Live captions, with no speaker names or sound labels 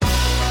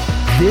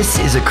This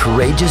is a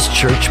Courageous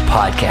Church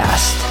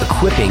podcast,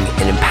 equipping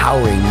and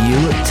empowering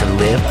you to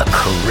live a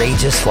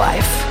courageous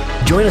life.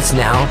 Join us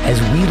now as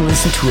we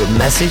listen to a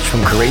message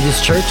from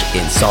Courageous Church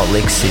in Salt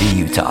Lake City,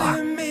 Utah.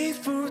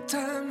 If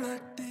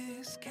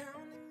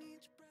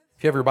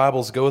you have your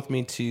Bibles, go with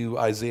me to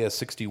Isaiah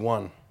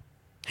 61.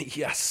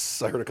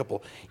 Yes, I heard a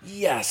couple.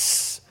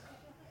 Yes.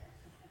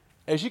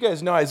 As you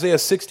guys know, Isaiah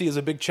 60 is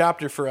a big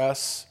chapter for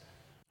us.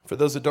 For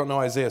those that don't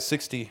know Isaiah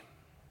 60,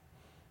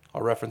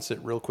 I'll reference it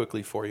real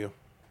quickly for you.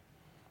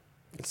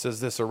 It says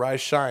this: "Arise,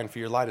 shine, for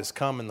your light has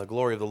come, and the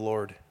glory of the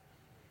Lord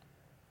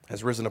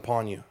has risen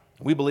upon you."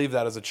 We believe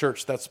that as a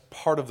church. That's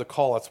part of the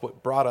call. That's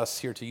what brought us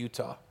here to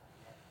Utah.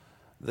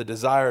 The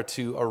desire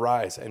to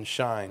arise and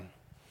shine.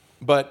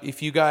 But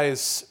if you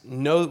guys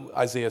know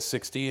Isaiah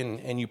 60,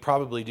 and you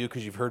probably do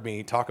because you've heard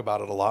me talk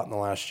about it a lot in the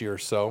last year or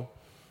so,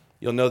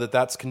 you'll know that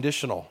that's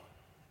conditional,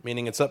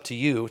 meaning it's up to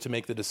you to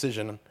make the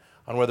decision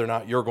on whether or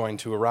not you're going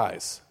to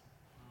arise.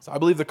 So I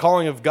believe the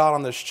calling of God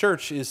on this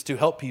church is to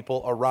help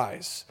people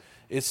arise.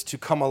 It's to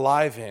come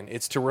alive in.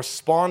 It's to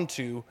respond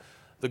to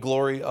the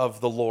glory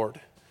of the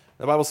Lord.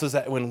 The Bible says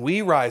that when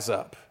we rise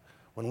up,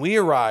 when we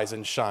arise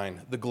and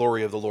shine, the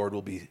glory of the Lord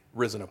will be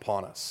risen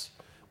upon us,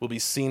 will be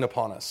seen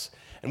upon us.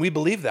 And we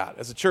believe that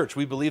as a church.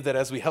 We believe that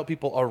as we help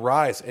people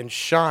arise and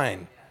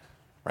shine,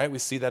 right? We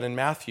see that in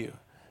Matthew.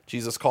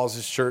 Jesus calls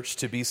his church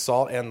to be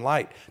salt and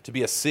light, to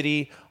be a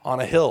city on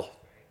a hill.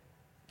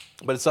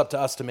 But it's up to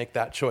us to make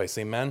that choice,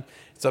 amen?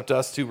 It's up to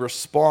us to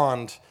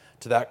respond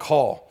to that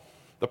call.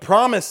 The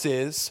promise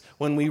is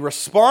when we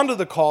respond to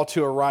the call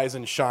to arise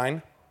and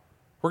shine,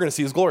 we're going to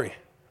see his glory.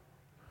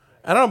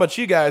 I don't know about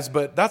you guys,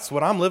 but that's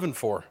what I'm living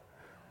for.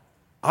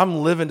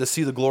 I'm living to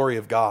see the glory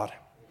of God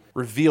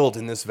revealed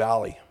in this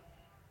valley.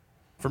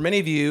 For many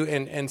of you,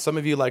 and some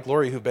of you like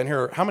Lori who've been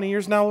here, how many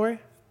years now, Lori?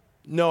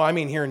 No, I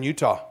mean here in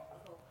Utah.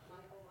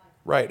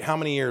 Right, how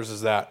many years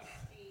is that?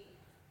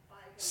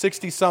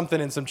 60-something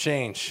and some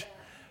change.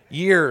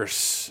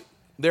 Years.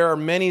 There are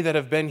many that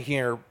have been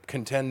here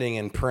contending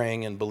and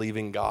praying and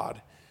believing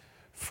God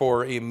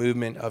for a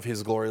movement of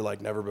his glory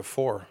like never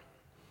before.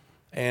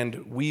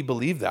 And we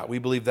believe that. We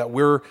believe that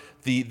we're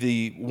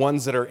the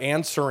ones that are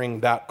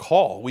answering that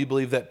call. We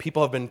believe that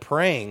people have been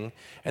praying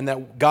and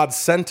that God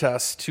sent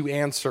us to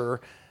answer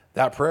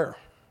that prayer.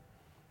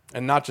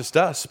 And not just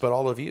us, but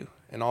all of you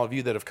and all of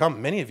you that have come,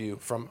 many of you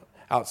from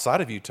outside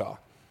of Utah.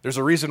 There's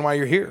a reason why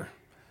you're here.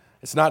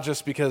 It's not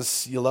just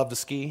because you love to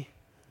ski.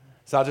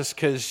 It's not just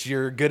because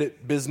you're good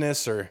at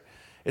business, or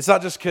it's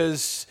not just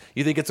because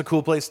you think it's a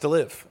cool place to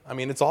live. I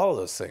mean, it's all of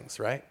those things,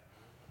 right?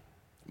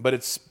 But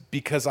it's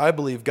because I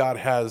believe God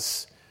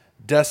has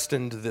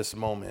destined this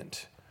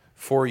moment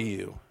for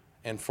you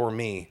and for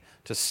me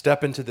to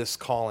step into this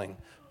calling,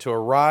 to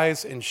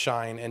arise and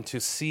shine, and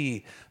to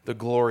see the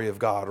glory of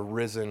God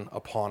risen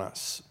upon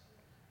us.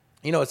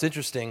 You know, it's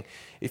interesting.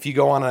 If you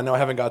go on, I know I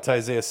haven't got to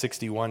Isaiah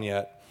 61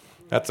 yet.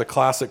 That's a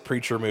classic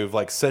preacher move,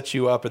 like set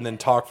you up and then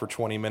talk for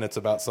 20 minutes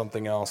about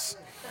something else.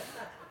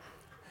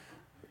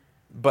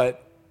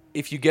 But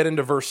if you get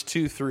into verse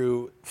 2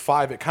 through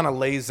 5, it kind of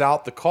lays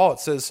out the call. It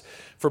says,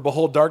 "For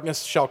behold,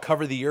 darkness shall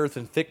cover the earth,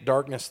 and thick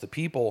darkness the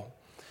people.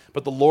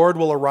 But the Lord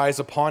will arise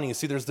upon you."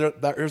 See, there's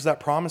that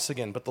promise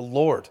again. But the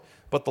Lord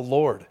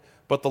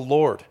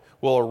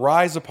will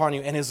arise upon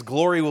you, and his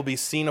glory will be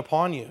seen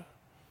upon you.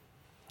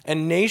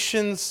 And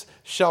nations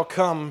shall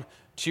come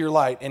to your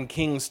light, and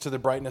kings to the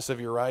brightness of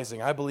your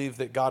rising. I believe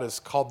that God has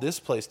called this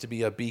place to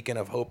be a beacon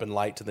of hope and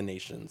light to the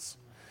nations.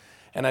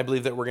 And I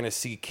believe that we're going to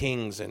see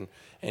kings and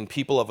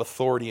people of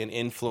authority and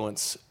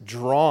influence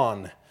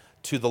drawn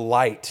to the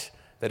light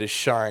that is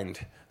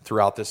shined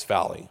throughout this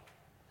valley.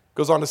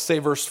 Goes on to say,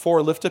 verse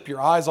 4, "Lift up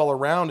your eyes all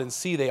around and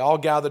see, they all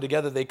gather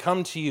together. They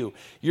come to you.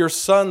 Your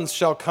sons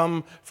shall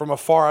come from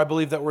afar." I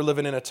believe that we're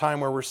living in a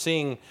time where we're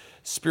seeing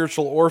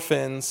spiritual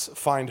orphans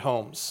find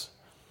homes.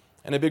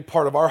 And a big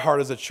part of our heart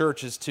as a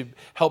church is to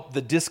help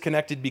the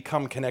disconnected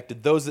become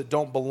connected. Those that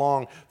don't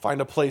belong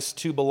find a place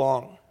to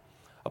belong.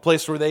 A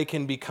place where they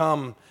can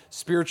become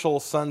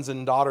spiritual sons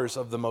and daughters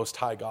of the Most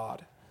High God.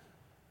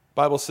 The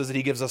Bible says that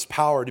he gives us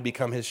power to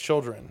become his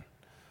children.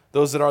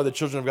 Those that are the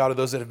children of God are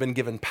those that have been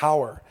given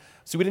power.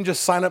 So we didn't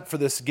just sign up for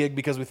this gig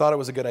because we thought it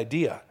was a good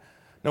idea.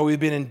 No, we've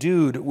been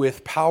endued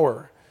with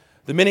power.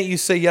 The minute you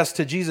say yes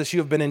to Jesus, you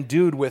have been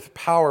endued with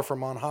power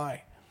from on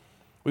high.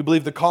 We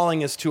believe the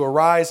calling is to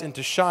arise and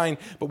to shine,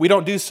 but we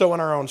don't do so in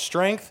our own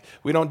strength.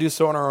 We don't do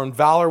so in our own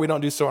valor. We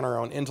don't do so in our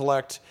own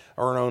intellect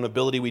or our own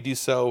ability. We do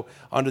so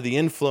under the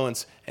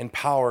influence and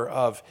power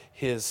of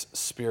his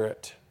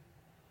Spirit.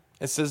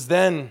 It says,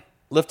 "Then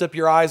lift up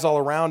your eyes all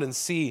around and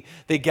see.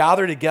 They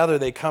gather together.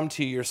 They come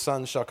to you. Your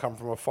sons shall come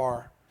from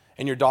afar,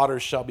 and your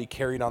daughters shall be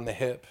carried on the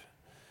hip.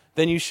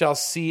 Then you shall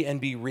see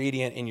and be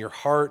radiant, and your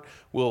heart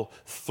will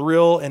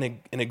thrill and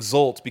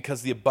exult,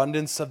 because the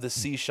abundance of the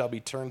sea shall be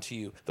turned to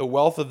you. The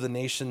wealth of the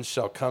nations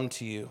shall come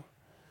to you.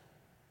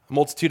 A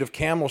multitude of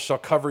camels shall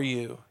cover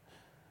you.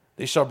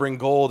 They shall bring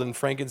gold and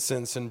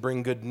frankincense and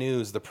bring good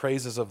news, the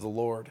praises of the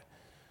Lord.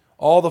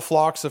 All the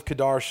flocks of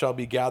Kedar shall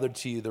be gathered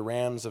to you, the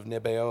rams of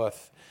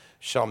Nebaioth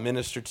shall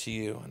minister to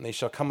you, and they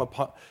shall come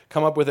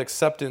up with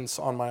acceptance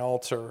on my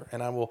altar,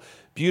 and I will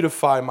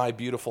beautify my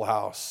beautiful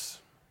house.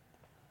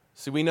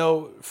 See, we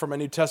know from a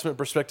New Testament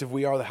perspective,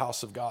 we are the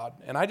house of God.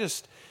 And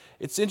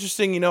it's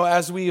interesting,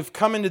 as we have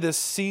come into this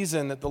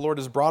season that the Lord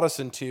has brought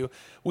us into,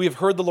 we have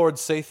heard the Lord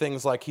say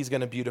things like he's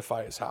going to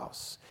beautify his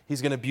house.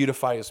 He's going to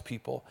beautify his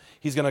people.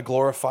 He's going to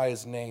glorify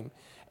his name.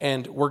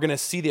 And we're going to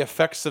see the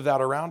effects of that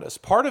around us.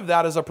 Part of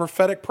that is a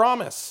prophetic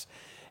promise.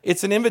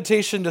 It's an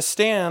invitation to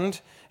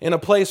stand in a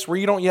place where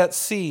you don't yet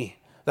see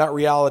that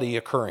reality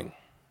occurring.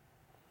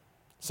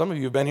 Some of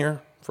you have been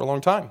here for a long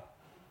time.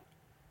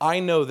 I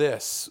know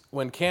this.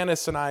 When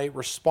Candace and I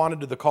responded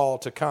to the call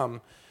to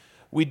come,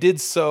 we did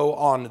so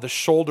on the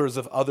shoulders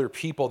of other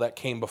people that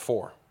came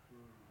before.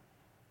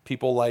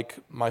 People like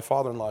my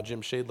father-in-law,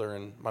 Jim Shadler,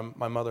 and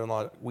my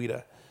mother-in-law,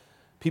 Weta.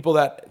 People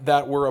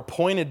that were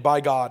appointed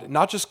by God,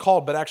 not just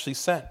called, but actually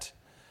sent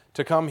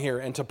to come here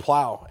and to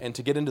plow and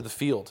to get into the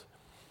field.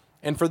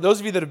 And for those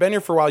of you that have been here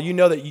for a while, you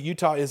know that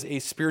Utah is a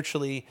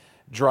spiritually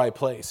dry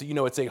place.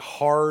 It's a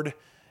hard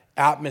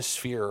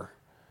atmosphere.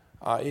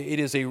 It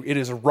is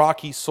a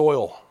rocky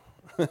soil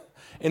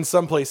in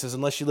some places,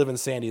 unless you live in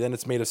Sandy, then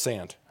it's made of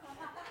sand.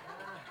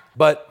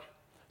 But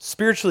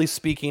spiritually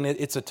speaking,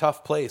 it's a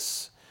tough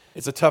place.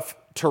 It's a tough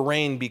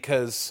terrain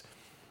because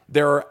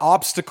there are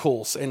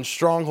obstacles and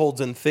strongholds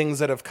and things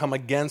that have come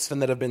against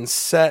and that have been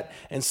set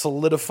and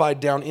solidified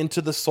down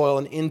into the soil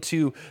and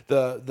into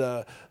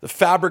the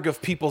fabric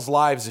of people's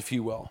lives, if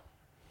you will.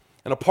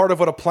 And a part of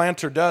what a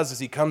planter does is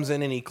he comes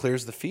in and he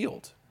clears the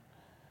field.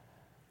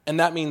 And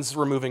that means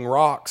removing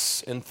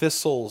rocks and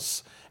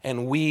thistles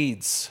and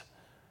weeds.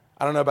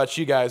 I don't know about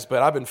you guys,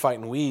 but I've been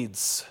fighting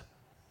weeds.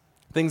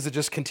 Things that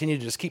just continue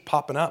to just keep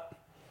popping up.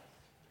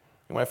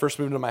 And when I first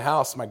moved into my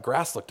house, my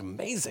grass looked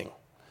amazing.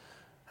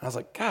 And I was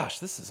like, gosh,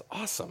 this is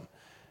awesome.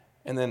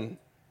 And then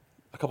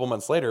a couple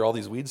months later, all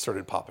these weeds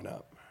started popping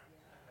up.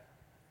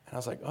 And I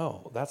was like,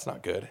 oh, that's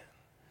not good.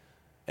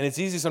 And it's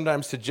easy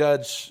sometimes to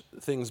judge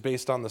things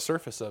based on the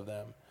surface of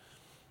them.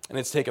 And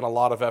it's taken a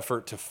lot of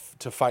effort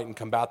to fight and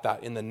combat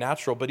that in the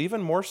natural, but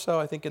even more so,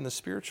 I think, in the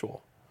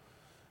spiritual.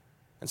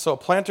 And so a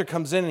planter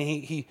comes in and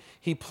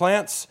he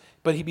plants,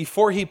 but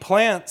before he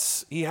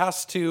plants, he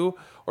has to,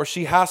 or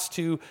she has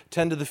to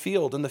tend to the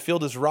field. And the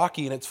field is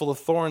rocky and it's full of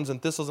thorns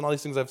and thistles and all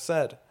these things I've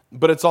said.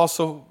 But it's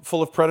also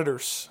full of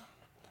predators,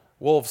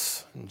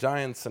 wolves and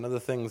giants and other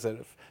things that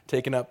have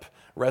taken up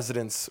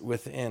residence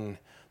within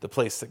the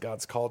place that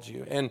God's called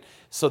you. And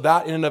so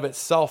that in and of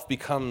itself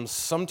becomes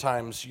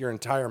sometimes your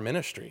entire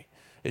ministry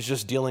is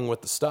just dealing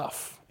with the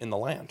stuff in the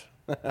land.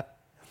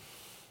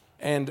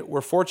 And we're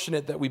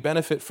fortunate that we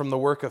benefit from the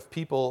work of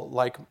people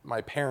like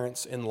my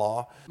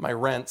parents-in-law, my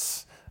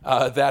rents,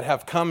 that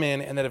have come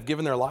in and that have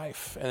given their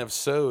life and have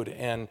sowed.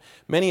 And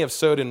many have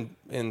sowed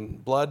in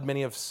blood,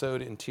 many have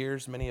sowed in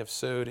tears, many have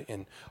sowed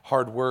in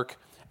hard work,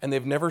 and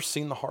they've never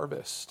seen the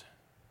harvest.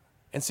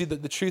 And see,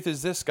 the truth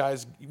is this,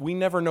 guys, we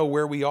never know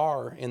where we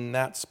are in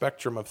that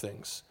spectrum of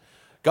things.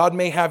 God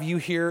may have you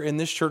here in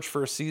this church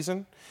for a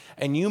season,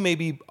 and you may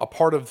be a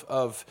part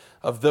of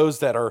those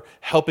that are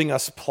helping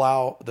us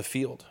plow the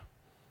field.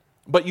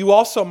 But you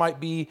also might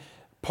be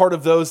part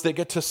of those that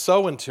get to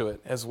sow into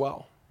it as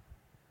well.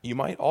 You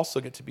might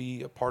also get to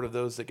be a part of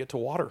those that get to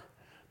water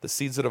the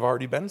seeds that have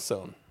already been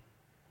sown.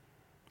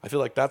 I feel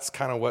like that's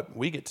kind of what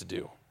we get to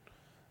do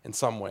in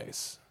some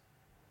ways.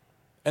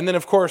 And then,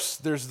 of course,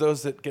 there's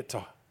those that get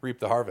to reap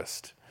the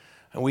harvest.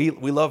 And we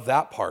love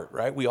that part,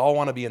 right? We all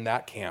want to be in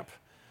that camp.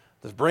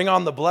 Let's bring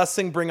on the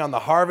blessing, bring on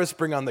the harvest,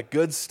 bring on the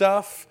good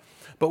stuff.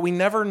 But we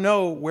never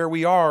know where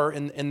we are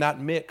in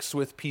that mix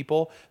with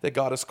people that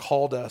God has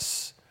called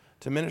us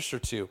to minister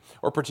to,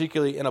 or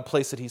particularly in a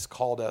place that he's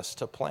called us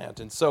to plant.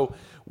 And so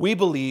we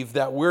believe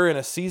that we're in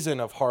a season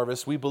of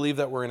harvest. We believe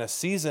that we're in a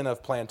season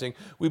of planting.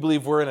 We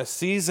believe we're in a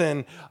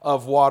season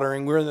of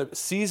watering. We're in the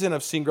season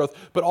of seeing growth.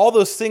 But all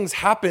those things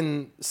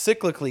happen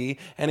cyclically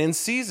and in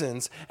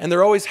seasons, and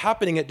they're always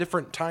happening at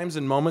different times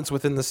and moments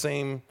within the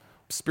same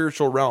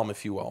spiritual realm,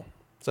 if you will.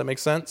 Does that make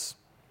sense?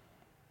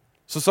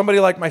 So somebody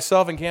like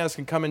myself and Candace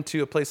can come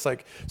into a place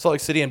like Salt Lake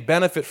City and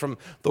benefit from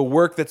the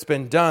work that's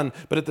been done,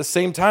 but at the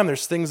same time,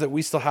 there's things that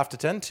we still have to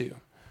tend to.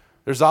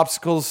 There's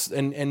obstacles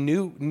and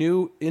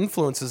new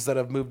influences that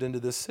have moved into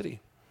this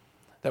city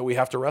that we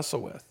have to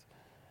wrestle with.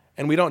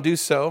 And we don't do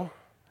so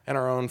in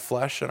our own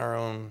flesh and our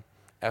own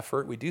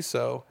effort. We do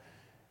so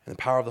in the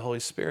power of the Holy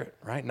Spirit,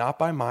 right? Not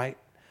by might,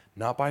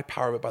 not by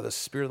power, but by the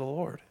Spirit of the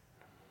Lord.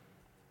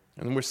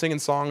 And we're singing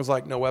songs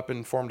like "No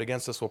weapon formed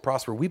against us will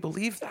prosper." We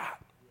believe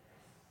that.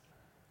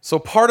 So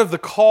part of the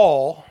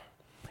call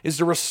is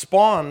to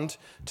respond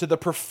to the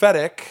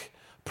prophetic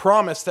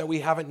promise that we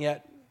haven't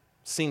yet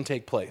seen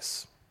take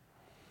place,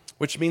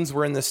 which means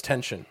we're in this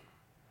tension.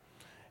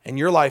 And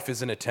your life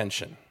is in a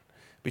tension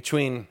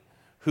between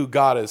who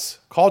God has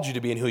called you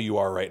to be and who you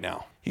are right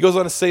now. He goes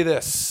on to say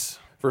this,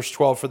 Verse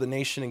 12, for the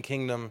nation and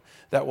kingdom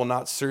that will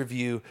not serve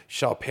you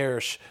shall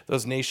perish.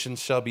 Those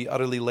nations shall be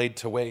utterly laid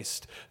to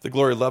waste. The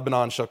glory of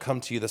Lebanon shall come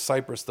to you, the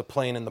cypress, the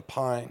plane, and the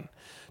pine,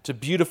 to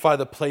beautify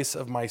the place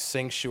of my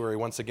sanctuary.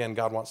 Once again,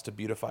 God wants to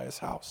beautify his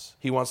house.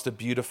 He wants to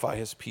beautify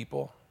his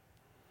people.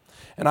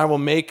 And I will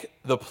make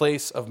the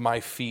place of my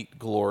feet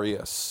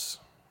glorious.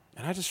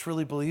 And I just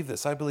really believe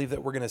this. I believe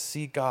that we're going to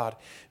see God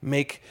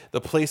make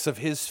the place of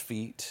his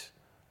feet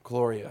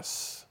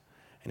glorious.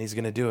 And he's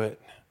going to do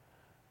it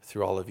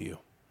through all of you.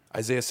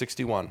 Isaiah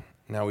 61.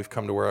 Now we've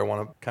come to where I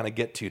want to kind of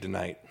get to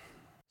tonight.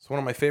 It's one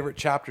of my favorite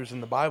chapters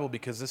in the Bible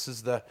because this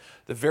is the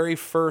very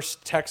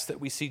first text that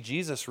we see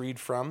Jesus read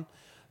from.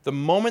 The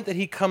moment that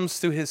he comes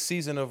through his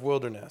season of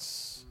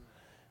wilderness.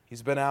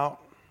 He's been out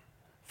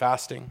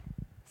fasting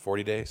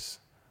 40 days,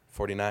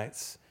 40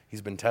 nights.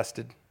 He's been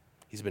tested.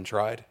 He's been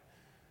tried.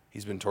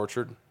 He's been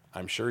tortured.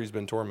 I'm sure he's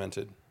been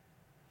tormented.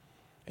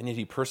 And yet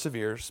he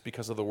perseveres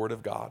because of the word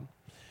of God.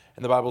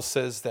 And the Bible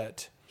says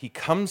that he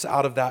comes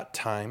out of that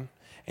time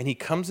and he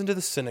comes into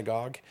the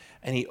synagogue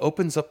and he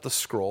opens up the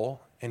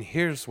scroll. And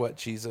here's what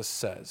Jesus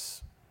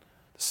says.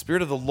 The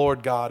Spirit of the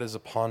Lord God is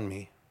upon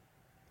me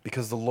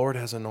because the Lord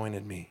has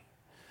anointed me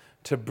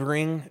to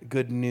bring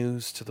good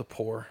news to the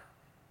poor.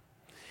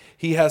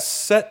 He has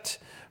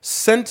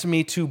sent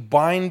me to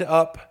bind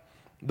up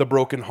the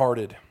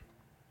brokenhearted,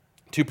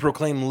 to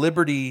proclaim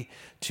liberty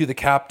to the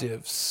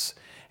captives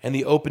and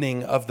the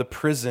opening of the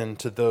prison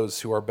to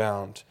those who are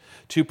bound,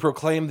 to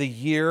proclaim the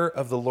year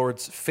of the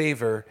Lord's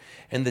favor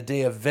and the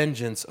day of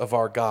vengeance of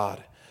our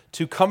God,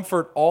 to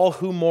comfort all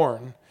who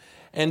mourn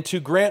and to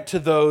grant to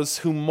those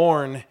who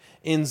mourn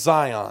in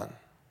Zion,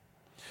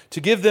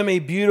 to give them a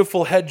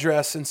beautiful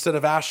headdress instead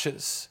of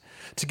ashes,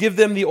 to give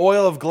them the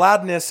oil of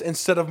gladness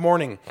instead of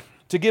mourning,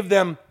 to give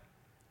them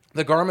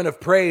the garment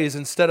of praise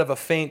instead of a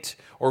faint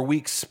or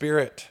weak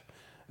spirit,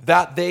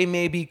 that they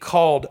may be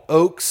called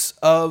oaks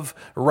of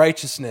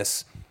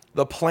righteousness,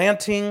 the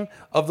planting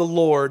of the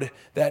Lord,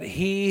 that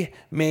he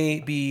may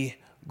be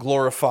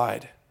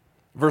glorified.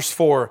 Verse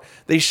 4,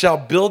 they shall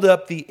build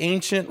up the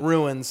ancient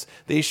ruins.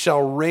 They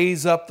shall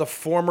raise up the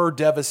former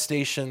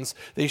devastations.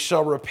 They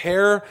shall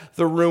repair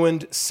the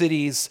ruined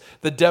cities,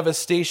 the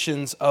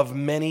devastations of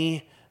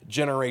many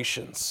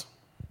generations.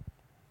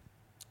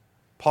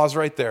 Pause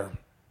right there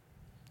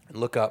and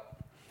look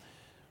up.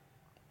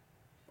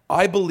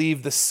 I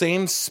believe the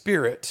same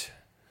Spirit,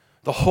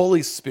 the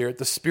Holy Spirit,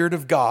 the Spirit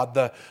of God,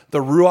 the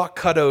Ruach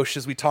Kadosh,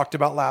 as we talked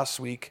about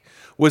last week,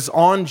 was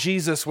on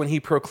Jesus when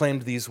he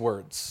proclaimed these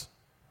words.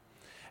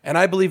 And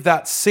I believe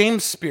that same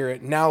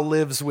Spirit now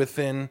lives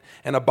within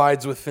and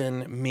abides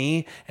within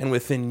me and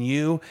within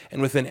you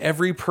and within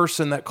every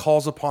person that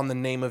calls upon the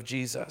name of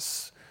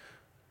Jesus.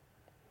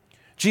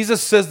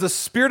 Jesus says, the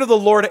Spirit of the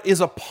Lord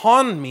is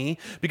upon me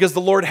because the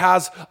Lord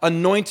has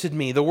anointed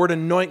me. The word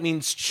anoint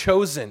means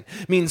chosen,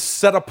 means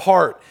set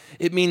apart.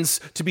 It means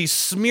to be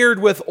smeared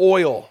with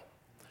oil.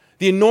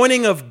 The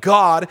anointing of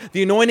God,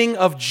 the anointing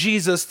of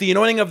Jesus, the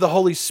anointing of the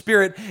Holy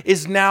Spirit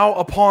is now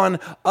upon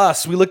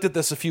us. We looked at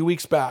this a few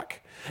weeks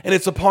back, and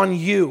it's upon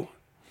you.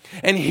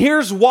 And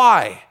here's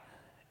why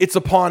it's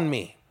upon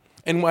me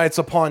and why it's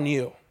upon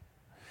you.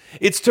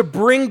 It's to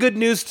bring good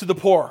news to the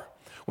poor.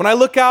 When I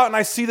look out and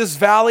I see this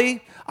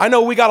valley, I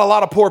know we got a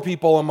lot of poor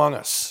people among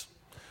us.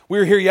 We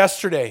were here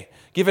yesterday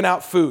giving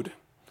out food.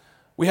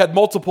 We had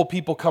multiple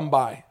people come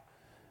by.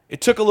 It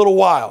took a little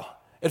while.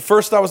 At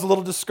first, I was a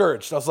little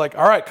discouraged. I was like,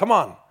 all right, come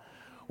on.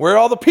 Where are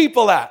all the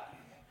people at?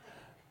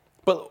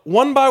 But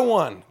one by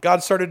one,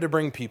 God started to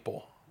bring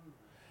people.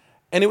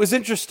 And it was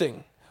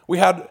interesting. We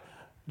had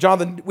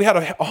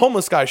a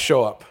homeless guy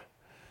show up.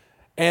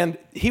 And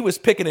he was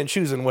picking and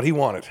choosing what he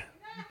wanted.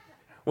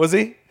 Was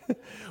he?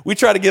 We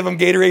tried to give him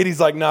Gatorade. He's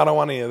like, no, I don't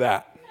want any of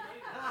that.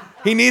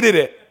 He needed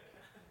it.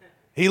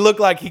 He looked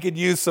like he could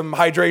use some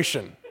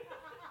hydration.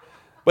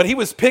 But he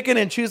was picking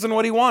and choosing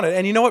what he wanted.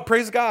 And you know what?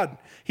 Praise God.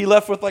 He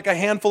left with like a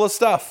handful of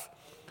stuff.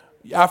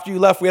 After you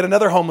left, we had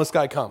another homeless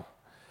guy come.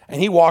 And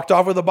he walked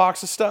off with a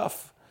box of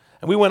stuff.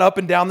 And we went up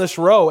and down this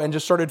row and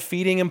just started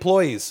feeding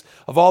employees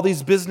of all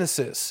these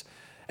businesses.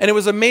 And it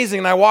was amazing.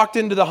 And I walked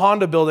into the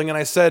Honda building and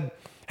I said,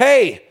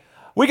 hey,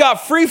 we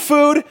got free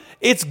food.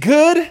 It's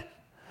good.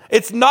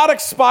 It's not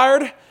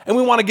expired. And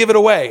we want to give it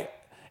away.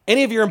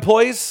 Any of your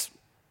employees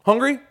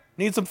hungry?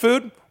 Need some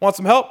food? Want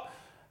some help?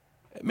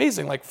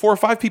 Amazing. Like 4 or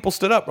 5 people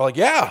stood up. We're like,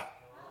 yeah.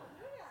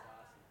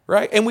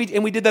 Right? And we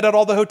did that at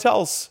all the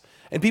hotels.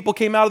 And people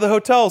came out of the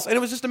hotels. And it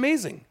was just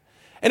amazing.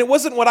 And it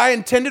wasn't what I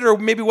intended or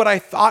maybe what I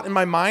thought in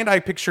my mind. I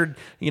pictured,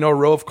 a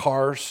row of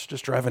cars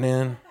just driving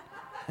in.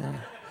 And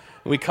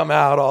we come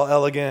out all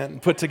elegant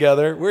and put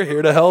together. We're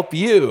here to help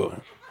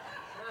you.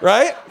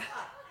 Right?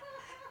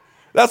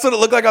 That's what it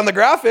looked like on the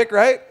graphic,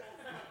 right?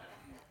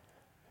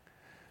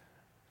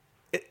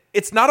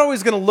 It's not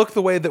always going to look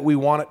the way that we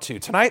want it to.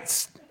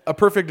 Tonight's a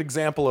perfect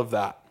example of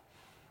that.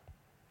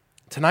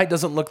 Tonight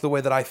doesn't look the way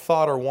that I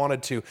thought or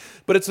wanted to.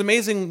 But it's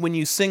amazing when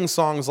you sing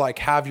songs like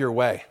Have Your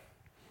Way.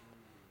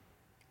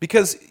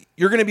 Because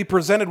you're going to be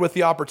presented with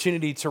the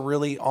opportunity to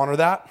really honor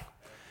that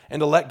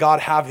and to let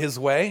God have his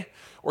way,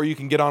 or you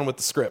can get on with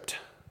the script.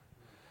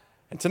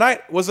 And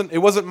tonight it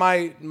wasn't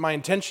my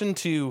intention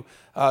to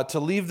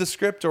leave the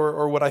script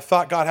or what I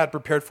thought God had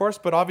prepared for us,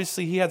 but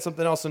obviously he had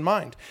something else in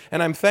mind,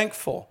 and I'm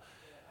thankful.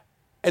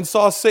 And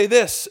so I'll say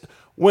this: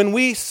 when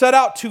we set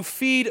out to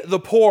feed the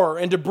poor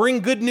and to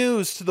bring good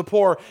news to the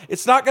poor,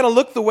 it's not going to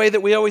look the way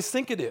that we always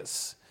think it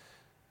is.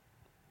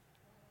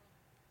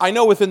 I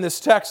know within this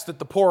text that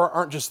the poor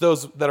aren't just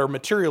those that are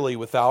materially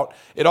without.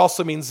 It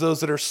also means those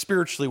that are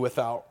spiritually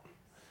without.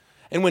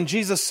 And when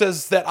Jesus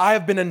says that I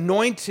have been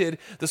anointed,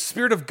 the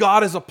Spirit of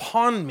God is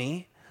upon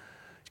me,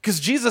 because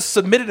Jesus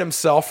submitted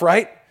himself,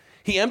 right?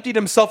 He emptied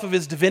himself of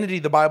his divinity,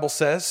 the Bible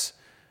says,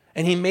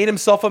 and he made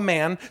himself a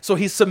man. So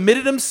he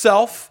submitted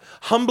himself,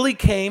 humbly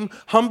came,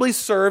 humbly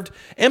served,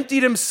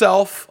 emptied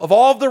himself of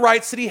all of the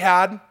rights that he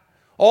had,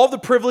 all of the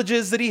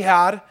privileges that he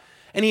had,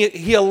 and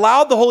he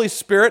allowed the Holy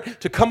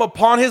Spirit to come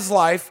upon his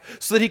life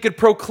so that he could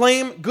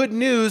proclaim good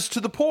news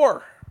to the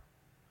poor.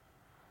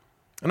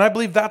 And I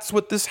believe that's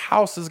what this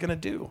house is going to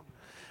do.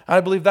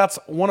 I believe that's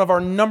one of our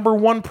number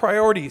one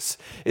priorities,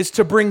 is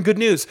to bring good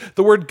news.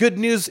 The word good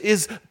news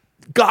is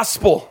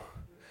gospel.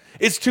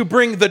 It's to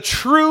bring the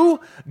true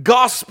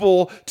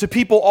gospel to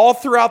people all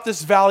throughout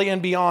this valley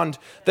and beyond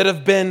that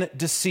have been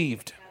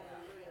deceived.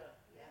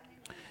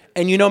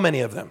 And you know many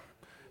of them.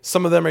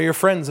 Some of them are your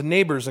friends and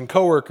neighbors and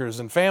coworkers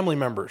and family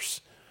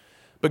members.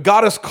 But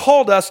God has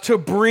called us to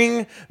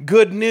bring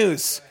good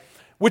news,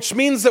 which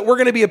means that we're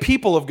going to be a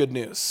people of good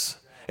news.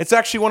 It's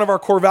actually one of our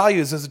core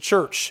values as a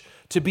church,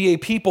 to be a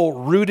people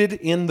rooted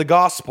in the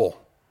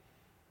gospel.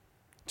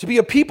 To be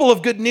a people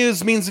of good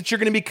news means that you're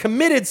going to be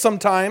committed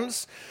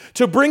sometimes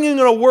to bringing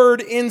a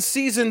word in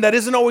season that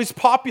isn't always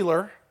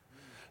popular,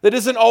 that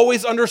isn't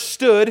always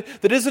understood,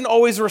 that isn't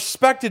always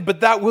respected,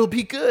 but that will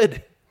be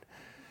good.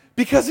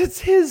 Because it's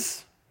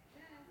His.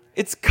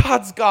 It's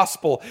God's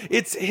gospel.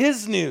 It's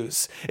His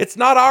news. It's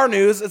not our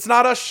news. It's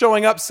not us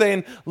showing up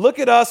saying, look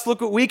at us, look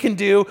what we can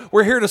do.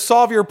 We're here to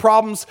solve your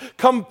problems.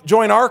 Come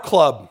join our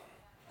club.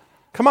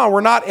 Come on,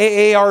 we're not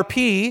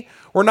AARP.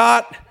 We're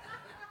not,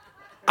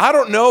 I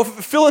don't know,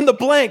 fill in the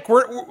blank.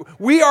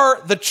 We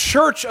are the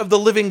church of the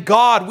living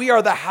God. We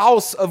are the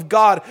house of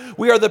God.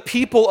 We are the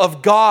people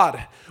of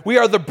God. We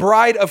are the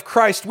bride of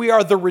Christ. We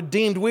are the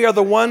redeemed. We are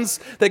the ones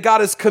that God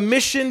has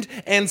commissioned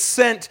and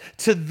sent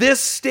to this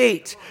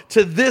state,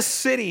 to this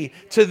city,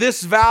 to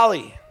this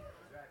valley.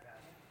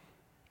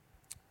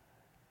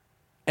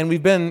 And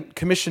we've been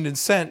commissioned and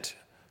sent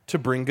to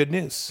bring good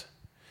news.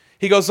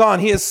 He goes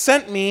on, He has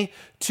sent me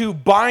to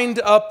bind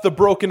up the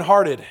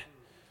brokenhearted.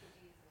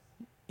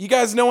 You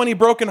guys know any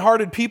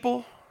brokenhearted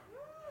people?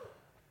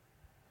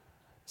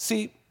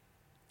 See,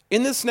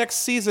 in this next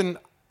season,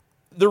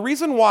 the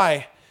reason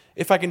why,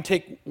 if I can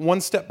take one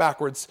step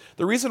backwards,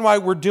 the reason why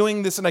we're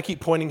doing this, and I keep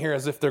pointing here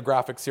as if they're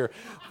graphics here,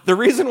 the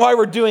reason why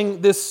we're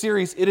doing this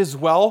series, It Is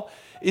Well,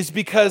 is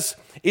because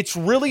it's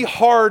really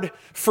hard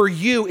for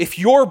you, if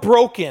you're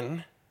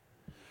broken,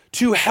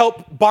 to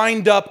help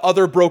bind up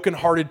other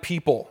brokenhearted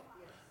people.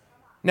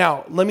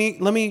 Now, let me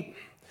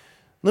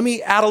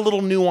add a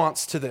little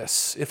nuance to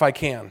this, if I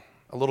can,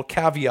 a little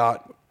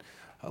caveat,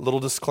 a little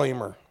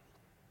disclaimer.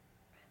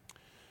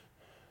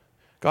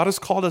 God has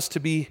called us to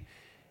be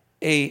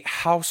a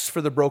house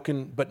for the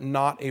broken, but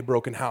not a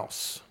broken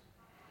house.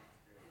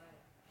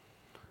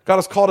 God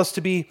has called us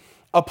to be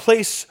a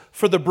place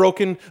for the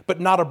broken,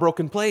 but not a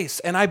broken place.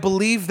 And I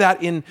believe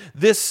that in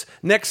this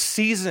next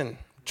season,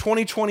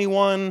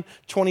 2021,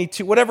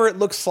 22, whatever it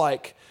looks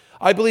like,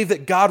 I believe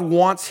that God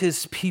wants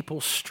His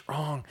people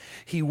strong.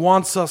 He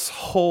wants us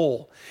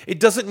whole. It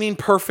doesn't mean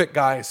perfect,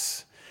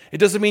 guys. It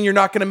doesn't mean you're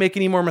not going to make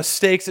any more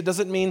mistakes. It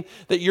doesn't mean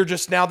that you're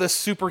just now this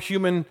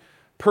superhuman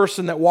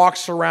person that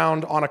walks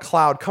around on a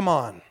cloud. Come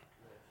on.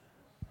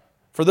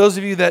 For those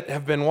of you that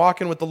have been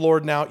walking with the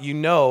Lord now, you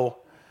know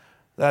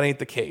that ain't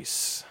the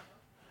case.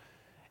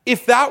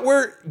 If that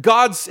were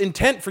God's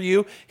intent for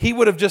you, He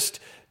would have just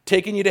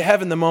taken you to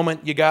heaven the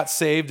moment you got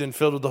saved and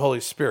filled with the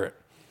Holy Spirit.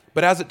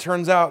 But as it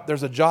turns out,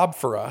 there's a job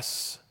for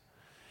us,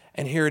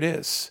 and here it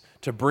is,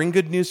 to bring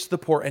good news to the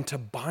poor and to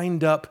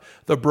bind up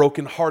the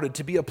brokenhearted,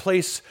 to be a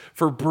place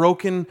for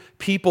broken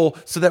people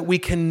so that we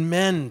can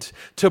mend.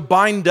 To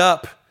bind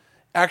up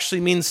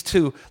actually means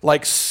to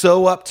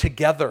sew up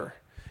together.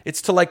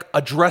 It's to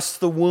address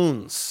the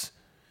wounds.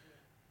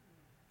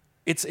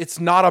 It's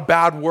not a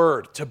bad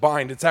word to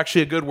bind. It's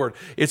actually a good word.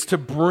 It's to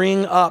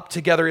bring up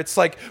together. It's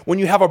like when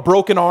you have a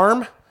broken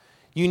arm,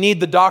 you need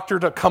the doctor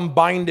to come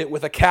bind it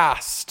with a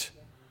cast,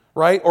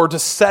 right? Or to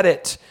set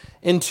it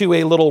into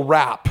a little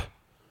wrap.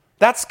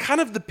 That's kind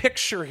of the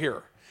picture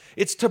here.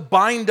 It's to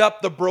bind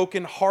up the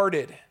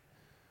brokenhearted.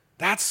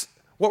 That's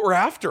what we're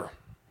after.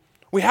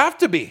 We have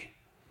to be.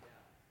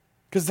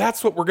 Because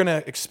that's what we're going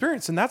to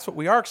experience, and that's what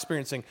we are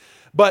experiencing.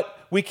 But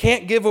we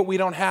can't give what we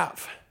don't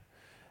have.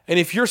 And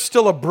if you're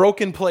still a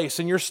broken place,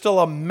 and you're still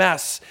a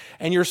mess,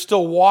 and you're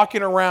still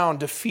walking around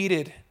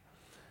defeated,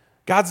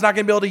 God's not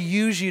going to be able to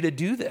use you to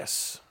do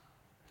this.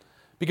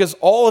 Because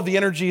all of the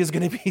energy is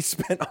going to be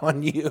spent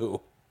on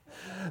you.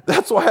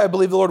 That's why I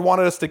believe the Lord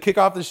wanted us to kick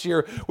off this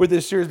year with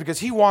this series, because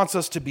he wants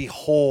us to be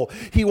whole.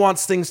 He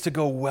wants things to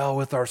go well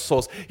with our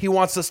souls. He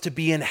wants us to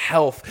be in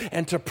health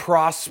and to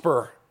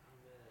prosper.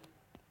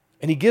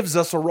 And he gives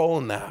us a role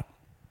in that.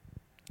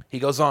 He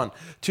goes on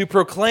to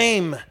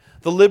proclaim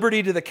the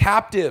liberty to the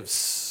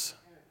captives.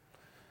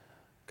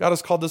 God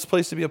has called this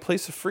place to be a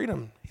place of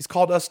freedom. He's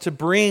called us to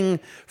bring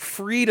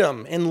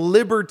freedom and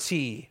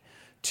liberty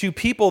to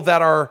people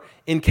that are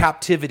in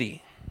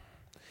captivity.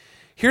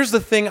 Here's the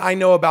thing I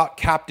know about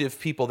captive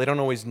people. They don't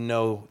always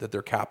know that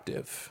they're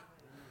captive.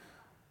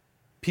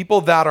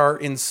 People that are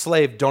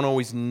enslaved don't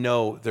always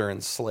know they're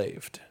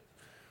enslaved.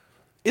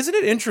 Isn't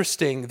it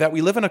interesting that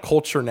we live in a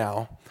culture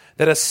now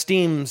that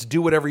esteems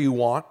do whatever you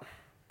want?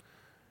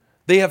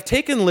 They have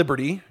taken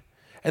liberty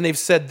and they've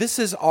said, this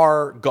is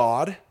our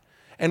God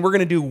and we're going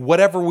to do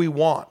whatever we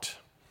want.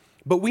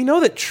 But we know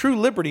that true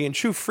liberty and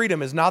true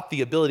freedom is not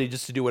the ability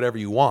just to do whatever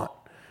you want,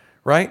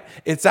 right?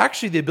 It's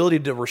actually the ability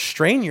to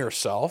restrain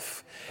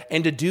yourself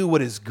and to do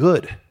what is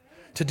good,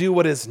 to do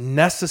what is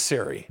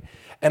necessary.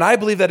 And I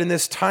believe that in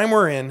this time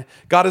we're in,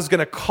 God is going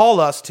to call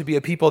us to be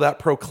a people that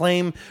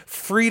proclaim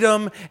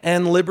freedom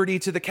and liberty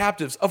to the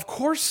captives. Of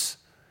course,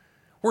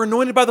 we're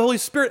anointed by the Holy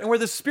Spirit, and where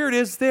the Spirit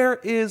is, there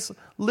is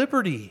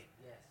liberty.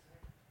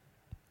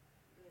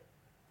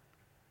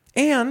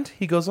 And,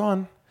 he goes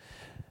on,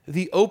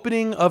 the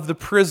opening of the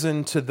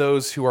prison to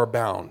those who are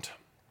bound.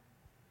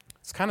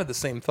 It's kind of the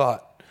same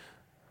thought.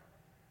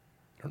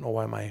 I don't know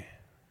why my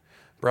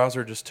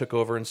browser just took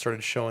over and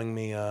started showing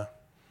me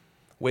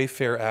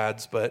Wayfair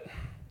ads, but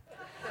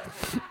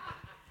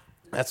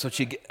that's what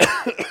you get.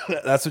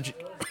 That's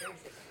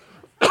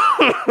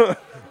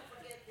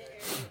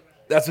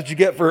what you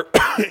get for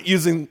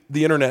using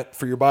the internet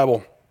for your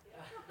Bible.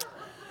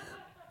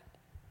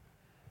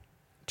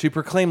 To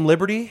proclaim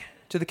liberty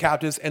to the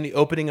captives and the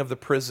opening of the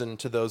prison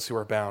to those who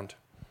are bound.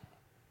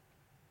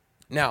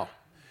 Now,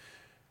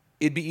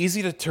 it'd be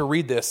easy to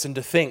read this and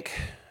to think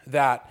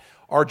that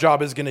our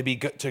job is going to be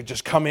to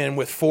just come in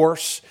with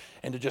force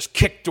and to just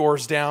kick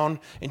doors down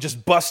and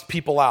just bust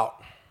people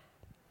out.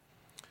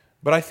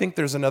 But I think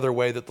there's another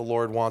way that the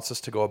Lord wants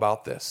us to go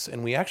about this.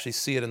 And we actually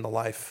see it in the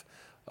life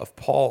of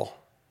Paul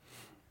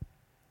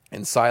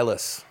and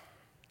Silas.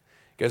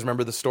 You guys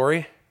remember the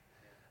story?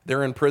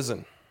 They're in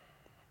prison.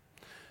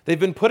 They've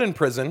been put in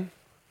prison,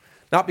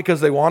 not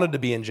because they wanted to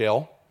be in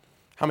jail.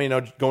 How many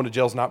know going to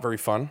jail is not very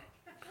fun?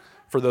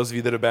 For those of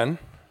you that have been.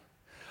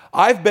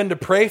 I've been to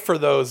pray for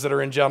those that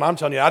are in jail, and I'm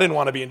telling you, I didn't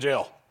want to be in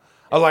jail.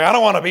 I was like, I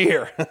don't want to be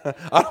here.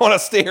 I don't want to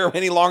stay here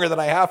any longer than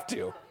I have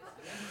to.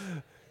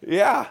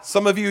 Yeah,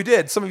 some of you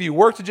did. Some of you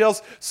worked in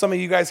jails. Some of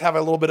you guys have a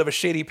little bit of a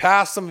shady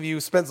past. Some of you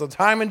spent some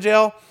time in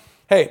jail.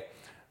 Hey,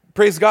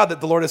 praise God that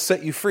the Lord has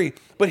set you free.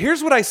 But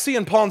here's what I see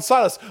in Paul and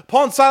Silas.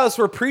 Paul and Silas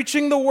were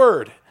preaching the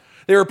word.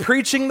 They were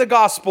preaching the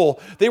gospel.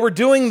 They were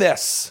doing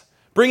this,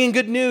 bringing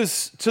good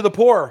news to the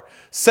poor,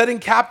 setting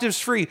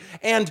captives free.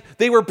 And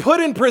they were put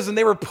in prison.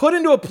 They were put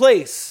into a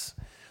place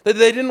that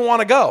they didn't want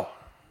to go.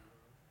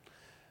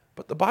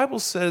 But the Bible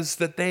says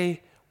that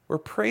they were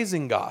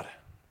praising God.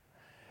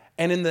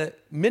 And in the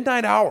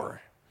midnight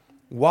hour,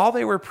 while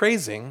they were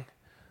praising,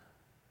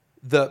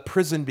 the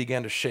prison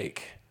began to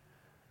shake.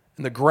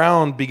 And the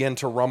ground began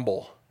to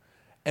rumble.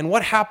 And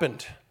what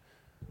happened?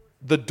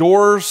 The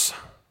doors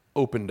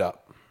opened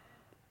up.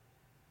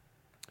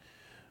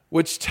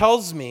 Which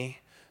tells me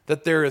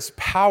that there is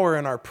power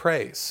in our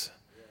praise.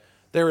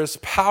 There is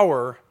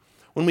power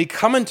when we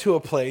come into a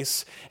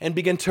place and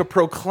begin to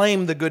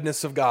proclaim the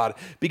goodness of God,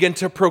 begin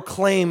to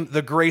proclaim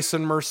the grace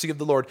and mercy of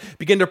the Lord,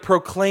 begin to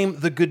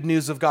proclaim the good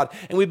news of God,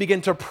 and we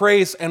begin to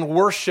praise and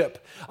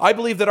worship. I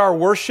believe that our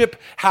worship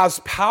has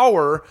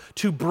power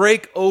to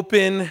break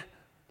open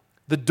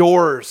the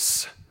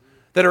doors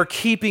that are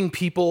keeping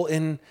people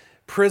in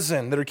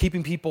prison, that are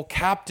keeping people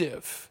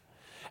captive.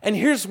 And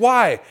here's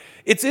why.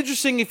 It's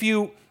interesting if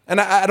you, and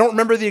I don't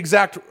remember the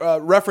exact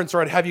reference,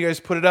 or I'd have you guys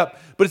put it up,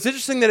 but it's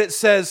interesting that it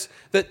says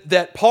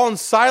that Paul and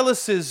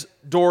Silas's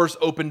doors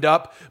opened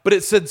up, but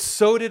it said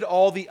so did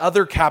all the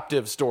other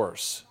captives'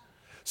 doors.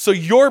 So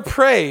your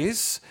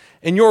praise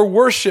and your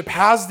worship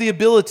has the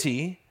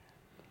ability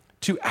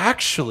to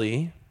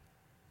actually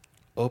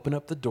open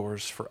up the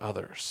doors for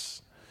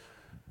others.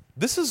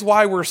 This is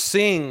why we're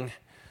seeing,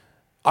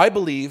 I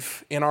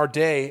believe, in our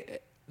day,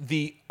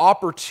 the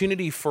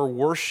opportunity for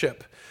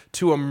worship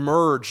to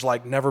emerge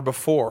like never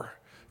before.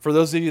 For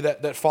those of you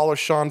that follow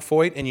Sean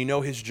Foyt and you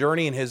know his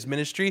journey and his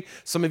ministry,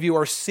 some of you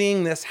are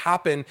seeing this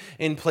happen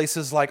in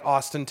places like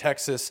Austin,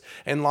 Texas,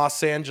 and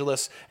Los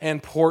Angeles,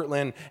 and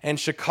Portland, and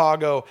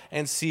Chicago,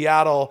 and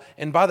Seattle,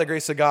 and by the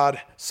grace of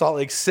God, Salt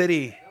Lake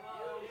City.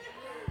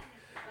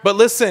 But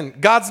listen,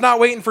 God's not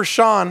waiting for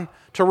Sean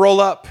to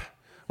roll up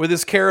with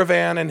his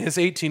caravan and his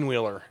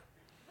 18-wheeler.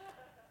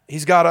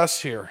 He's got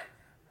us here.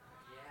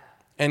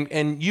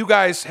 And you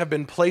guys have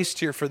been placed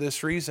here for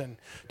this reason,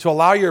 to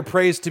allow your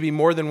praise to be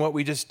more than what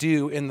we just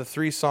do in the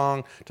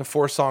 3-song to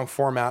 4-song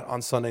format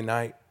on Sunday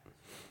night.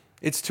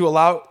 It's to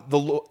allow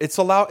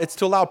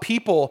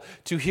people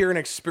to hear and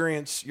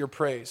experience your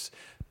praise.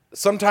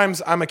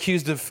 Sometimes I'm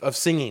accused of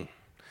singing.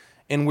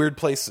 in weird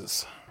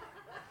places.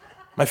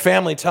 My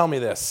family tell me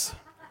this.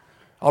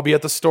 I'll be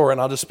at the store and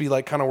I'll just be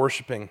like kind of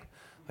worshiping.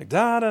 Like,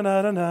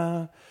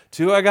 da-da-da-da-da.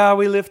 To our God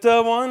we lift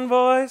up one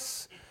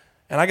voice.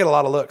 And I get a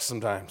lot of looks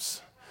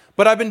sometimes.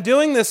 But I've been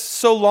doing this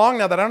so long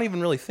now that I don't even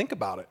really think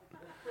about it.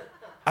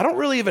 I don't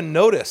really even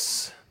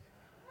notice.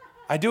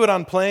 I do it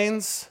on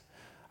planes.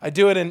 I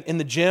do it in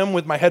the gym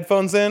with my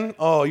headphones in.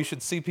 Oh, you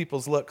should see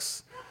people's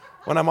looks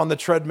when I'm on the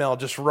treadmill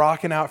just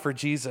rocking out for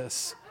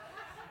Jesus.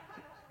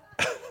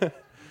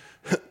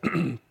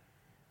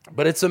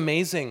 But it's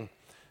amazing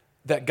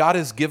that God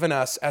has given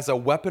us as a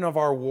weapon of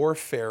our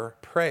warfare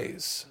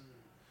praise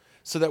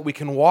so that we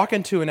can walk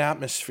into an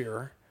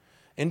atmosphere,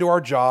 into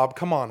our job,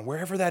 come on,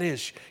 wherever that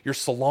is, your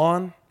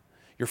salon,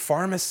 your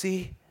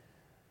pharmacy,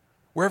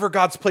 wherever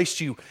God's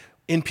placed you,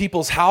 in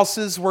people's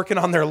houses, working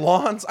on their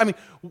lawns. I mean,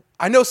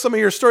 I know some of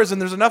your stories,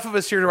 and there's enough of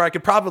us here where I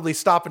could probably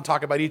stop and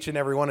talk about each and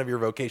every one of your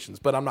vocations,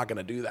 but I'm not going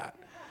to do that.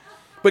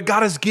 But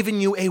God has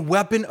given you a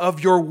weapon of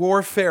your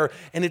warfare,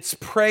 and it's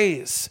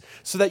praise,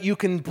 so that you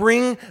can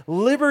bring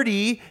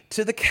liberty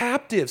to the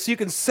captive, so you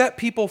can set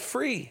people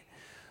free.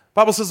 The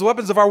Bible says the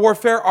weapons of our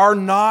warfare are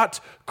not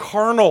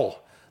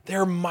carnal.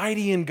 They're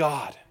mighty in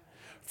God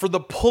for the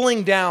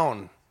pulling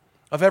down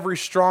of every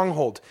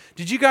stronghold.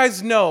 Did you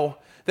guys know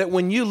that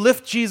when you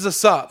lift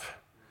Jesus up,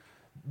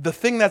 the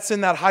thing that's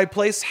in that high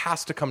place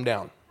has to come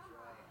down?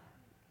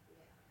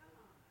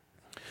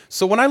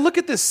 So when I look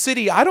at this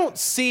city, I don't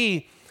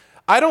see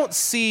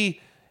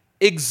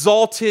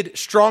exalted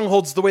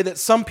strongholds the way that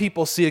some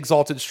people see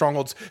exalted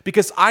strongholds,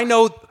 because I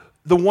know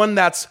the one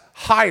that's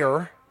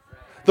higher,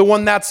 the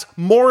one that's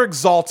more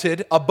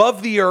exalted,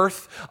 above the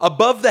earth,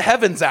 above the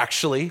heavens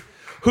actually,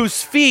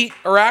 whose feet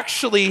are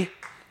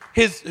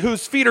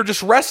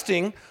just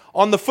resting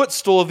on the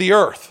footstool of the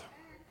earth.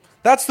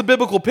 That's the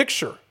biblical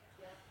picture.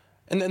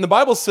 And the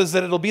Bible says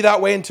that it'll be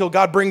that way until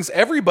God brings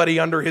everybody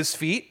under his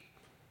feet,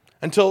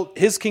 until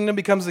his kingdom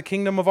becomes the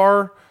kingdom of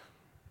our...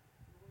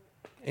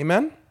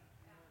 Amen?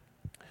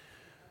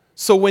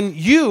 So when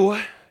you,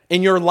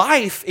 in your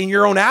life, in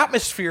your own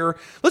atmosphere,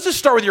 let's just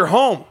start with your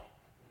home.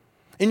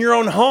 In your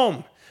own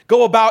home,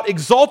 go about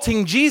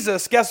exalting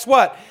Jesus, guess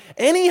what?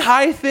 Any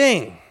high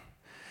thing,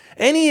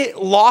 any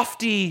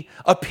lofty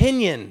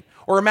opinion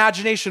or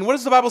imagination, what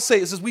does the Bible say?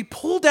 It says we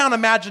pull down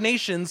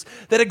imaginations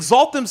that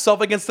exalt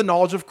themselves against the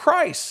knowledge of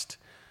Christ.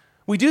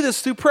 We do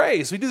this through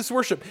praise. We do this through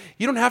worship.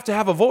 You don't have to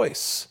have a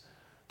voice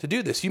to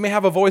do this. You may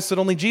have a voice that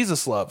only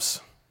Jesus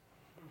loves.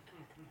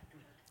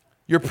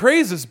 Your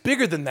praise is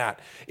bigger than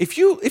that. If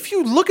you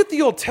look at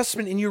the Old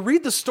Testament and you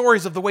read the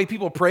stories of the way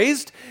people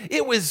praised,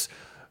 it was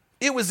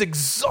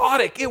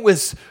exotic. It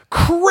was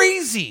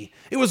crazy.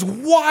 It was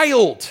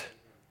wild.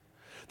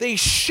 They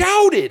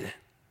shouted.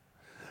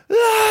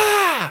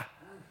 Ah!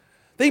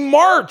 They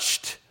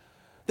marched.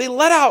 They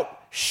let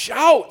out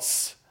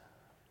shouts.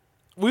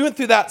 We went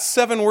through that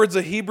 7 words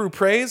of Hebrew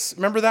praise.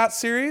 Remember that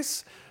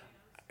series?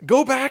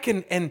 Go back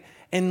and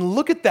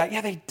look at that.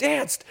 Yeah, they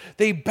danced.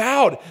 They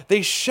bowed.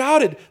 They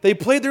shouted. They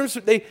played their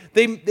instruments.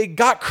 They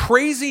got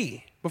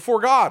crazy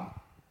before God.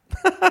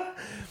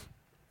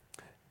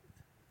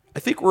 I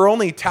think we're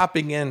only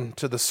tapping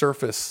into the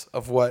surface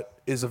of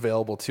what is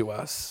available to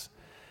us.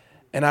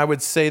 And I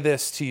would say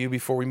this to you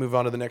before we move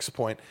on to the next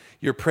point.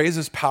 Your praise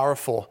is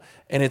powerful,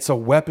 and it's a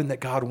weapon that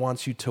God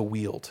wants you to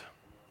wield.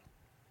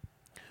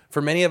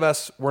 For many of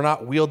us, we're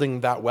not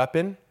wielding that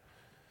weapon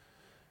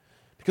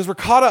because we're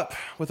caught up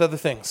with other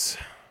things.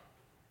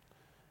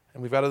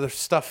 And we've got other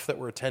stuff that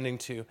we're attending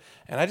to.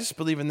 And I just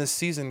believe in this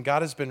season,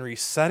 God has been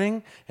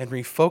resetting and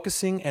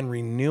refocusing and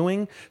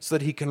renewing so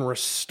that he can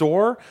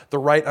restore the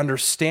right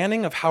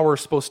understanding of how we're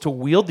supposed to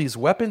wield these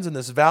weapons in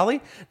this valley,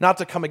 not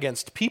to come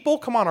against people.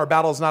 Come on, our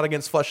battle is not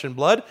against flesh and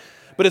blood,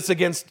 but it's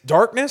against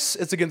darkness.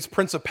 It's against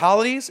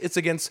principalities. It's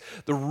against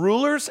the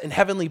rulers in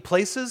heavenly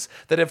places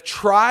that have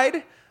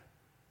tried,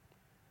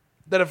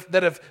 that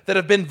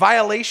have been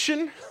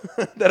violation,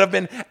 that have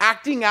been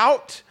acting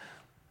out,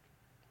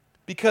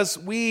 because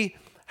we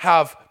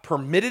have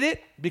permitted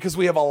it, because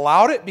we have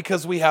allowed it,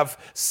 because we have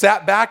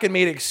sat back and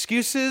made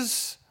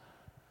excuses.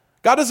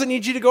 God doesn't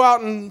need you to go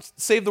out and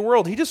save the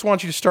world. He just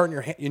wants you to start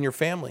in your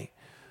family.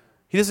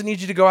 He doesn't need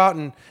you to go out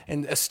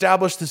and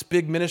establish this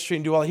big ministry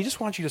and do all that. He just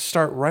wants you to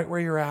start right where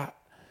you're at,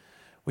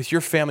 with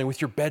your family,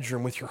 with your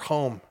bedroom, with your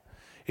home.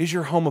 Is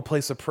your home a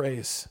place of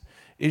praise?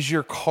 Is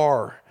your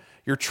car,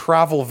 your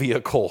travel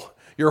vehicle,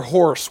 your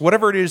horse,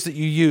 whatever it is that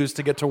you use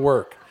to get to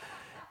work,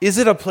 is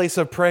it a place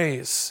of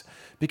praise?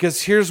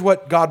 Because here's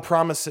what God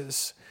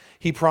promises.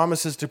 He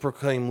promises to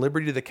proclaim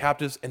liberty to the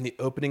captives and the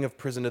opening of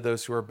prison to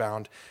those who are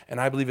bound.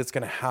 And I believe it's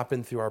going to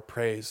happen through our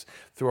praise,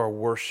 through our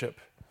worship.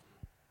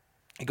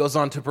 He goes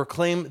on to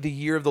proclaim the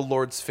year of the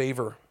Lord's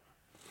favor.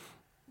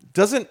 It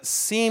doesn't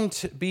seem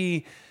to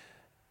me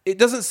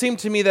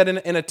that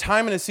in a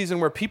time and a season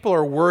where people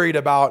are worried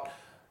about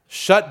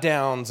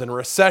shutdowns and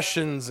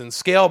recessions and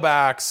scale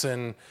backs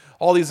and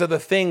all these other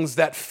things,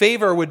 that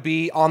favor would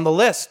be on the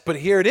list. But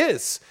here it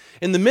is.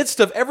 In the midst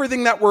of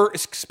everything that we're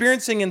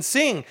experiencing and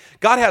seeing,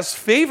 God has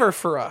favor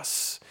for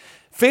us.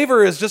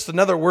 Favor is just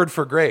another word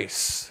for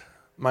grace.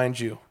 mind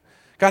you.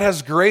 God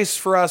has grace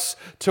for us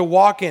to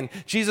walk in.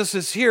 Jesus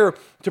is here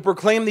to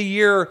proclaim the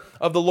year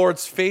of the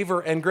Lord's favor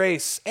and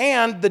grace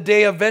and the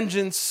day of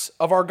vengeance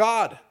of our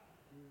God.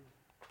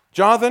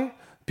 Jonathan,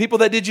 people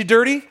that did you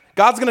dirty,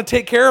 God's going to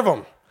take care of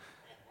them.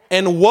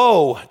 And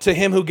woe to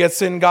him who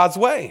gets in God's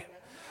way.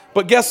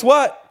 But guess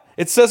what?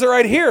 It says it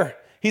right here.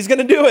 He's going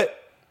to do it.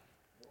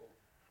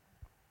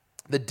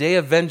 The day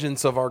of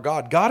vengeance of our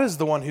God. God is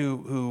the one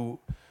who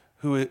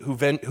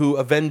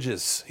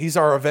avenges. He's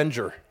our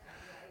avenger.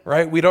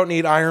 Right? We don't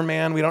need Iron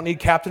Man. We don't need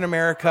Captain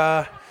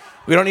America.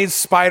 We don't need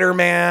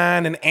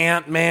Spider-Man and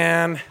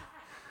Ant-Man.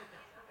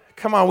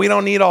 Come on, we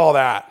don't need all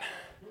that.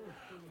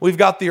 We've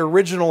got the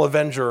original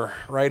Avenger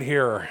right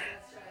here.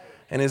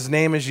 And his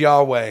name is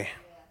Yahweh.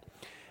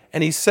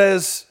 And he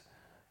says,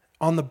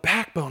 on the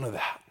backbone of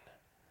that,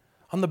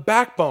 on the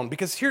backbone,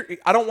 because here,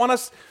 I don't want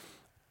us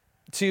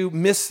to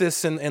miss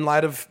this in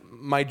light of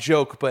my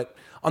joke, but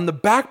on the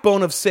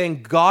backbone of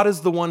saying God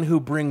is the one who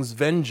brings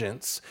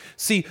vengeance.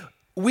 See,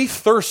 we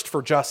thirst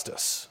for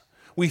justice.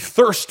 We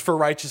thirst for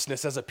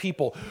righteousness as a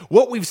people.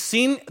 What we've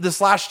seen this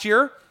last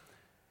year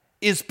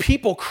is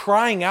people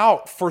crying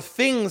out for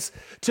things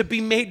to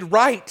be made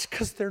right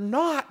because they're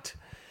not.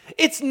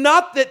 It's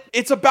not that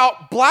it's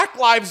about Black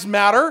Lives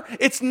Matter.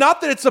 It's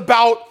not that it's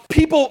about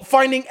people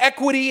finding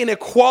equity and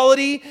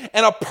equality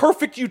and a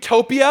perfect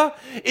utopia.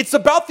 It's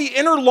about the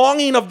inner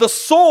longing of the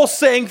soul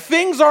saying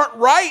things aren't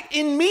right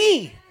in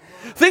me.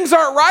 Things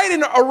aren't right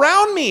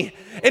around me.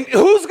 And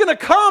who's going to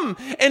come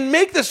and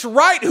make this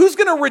right? Who's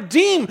going to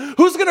redeem?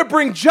 Who's going to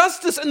bring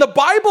justice? And the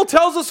Bible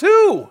tells us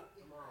who.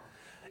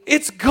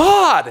 It's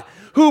God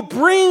who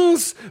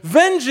brings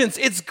vengeance.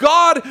 It's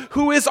God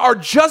who is our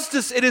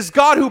justice. It is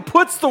God who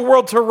puts the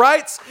world to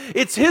rights.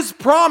 It's his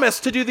promise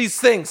to do these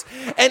things.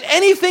 And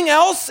anything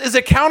else is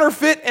a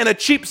counterfeit and a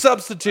cheap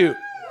substitute.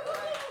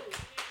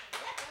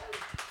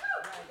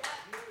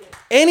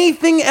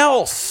 Anything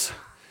else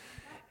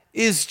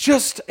is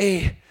just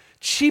a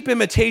cheap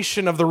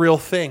imitation of the real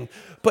thing.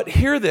 But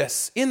hear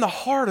this, in the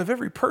heart of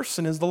every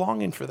person is the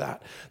longing for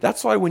that.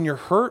 That's why when you're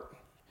hurt,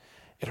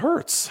 it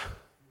hurts.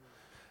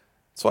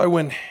 That's why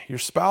when your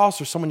spouse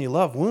or someone you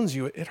love wounds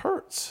you, it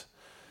hurts.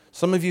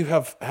 Some of you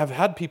have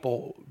had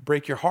people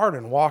break your heart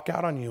and walk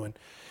out on you, and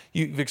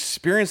you've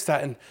experienced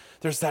that, and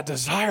there's that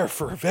desire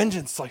for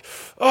vengeance, like,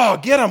 oh,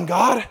 get him,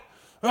 God.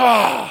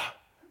 Ah.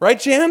 Right,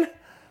 Jan?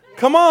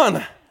 Come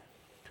on.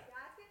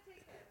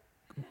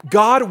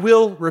 God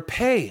will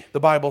repay, the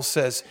Bible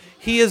says.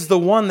 He is the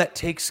one that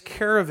takes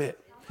care of it.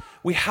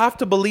 We have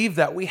to believe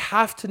that. We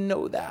have to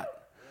know that.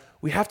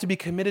 We have to be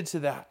committed to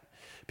that.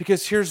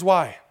 Because here's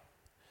why.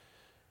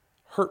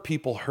 Hurt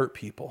people hurt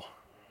people.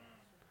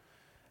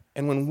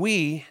 And when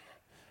we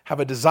have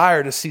a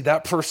desire to see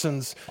that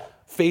person's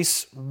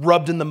face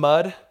rubbed in the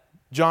mud,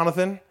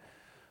 Jonathan,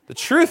 the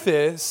truth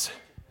is,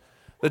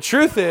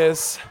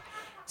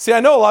 see, I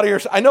know a lot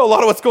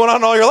of what's going on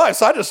in all your life,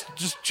 so I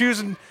just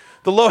choosing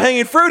the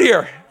low-hanging fruit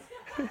here.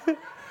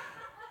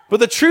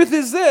 But the truth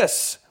is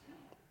this.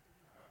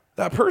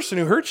 That person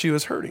who hurt you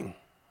is hurting.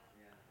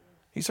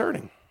 He's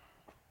hurting.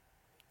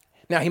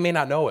 Now, he may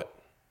not know it.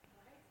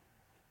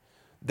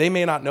 They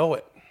may not know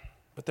it,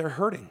 but they're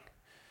hurting.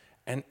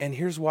 And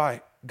here's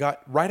why. God,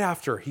 right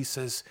after he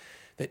says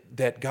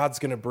that God's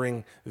going to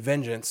bring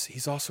vengeance,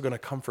 he's also going to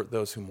comfort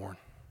those who mourn.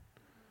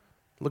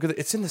 Look at it.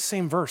 It's in the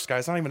same verse,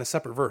 guys. Not even a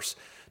separate verse.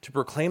 To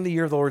proclaim the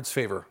year of the Lord's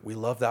favor. We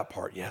love that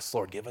part. Yes,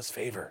 Lord, give us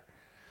favor.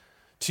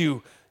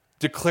 To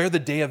declare the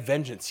day of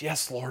vengeance.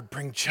 Yes, Lord,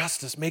 bring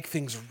justice, make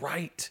things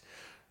right.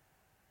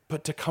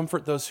 But to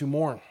comfort those who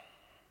mourn.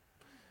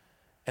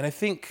 And I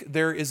think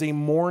there is a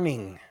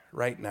mourning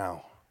right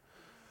now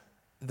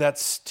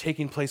that's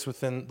taking place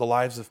within the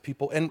lives of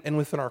people and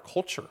within our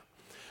culture.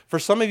 For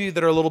some of you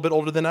that are a little bit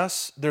older than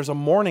us, there's a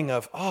mourning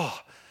of,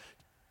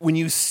 when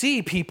you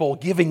see people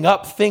giving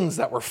up things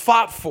that were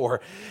fought for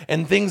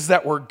and things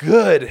that were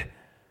good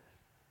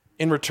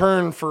in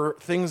return for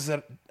things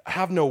that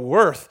have no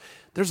worth,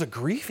 there's a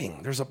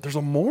grieving, there's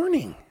a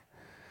mourning.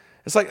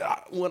 It's like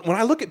when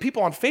I look at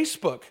people on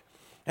Facebook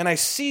and I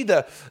see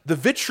the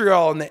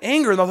vitriol and the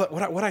anger, and all that,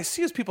 what I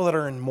see is people that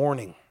are in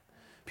mourning.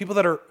 People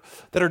that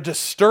are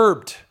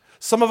disturbed.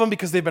 Some of them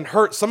because they've been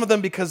hurt. Some of them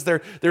because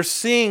they're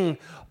seeing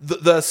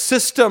the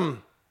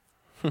system,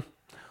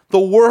 the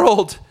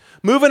world,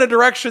 move in a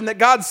direction that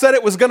God said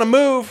it was going to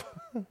move.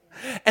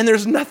 And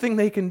there's nothing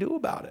they can do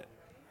about it.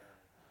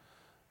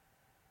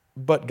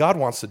 But God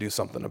wants to do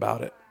something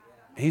about it.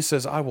 He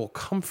says, I will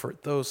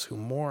comfort those who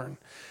mourn.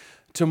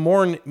 To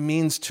mourn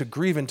means to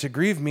grieve, and to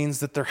grieve means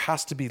that there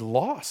has to be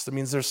loss. It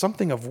means there's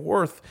something of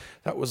worth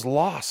that was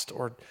lost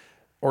or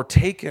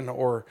taken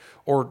or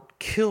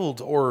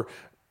killed or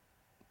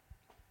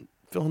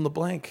fill in the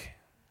blank.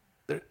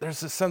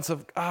 There's a sense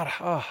of,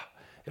 God,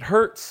 it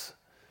hurts.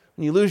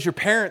 When you lose your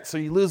parents or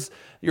you lose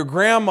your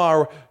grandma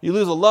or you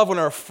lose a loved one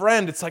or a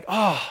friend, it's like,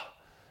 it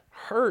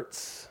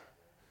hurts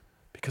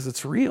because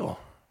it's real.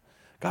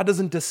 God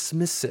doesn't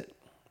dismiss it.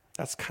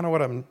 That's kind of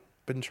what I've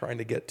been trying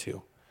to get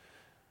to.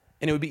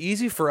 And it would be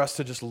easy for us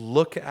to just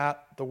look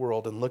at the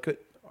world and look at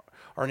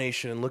our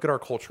nation and look at our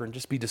culture and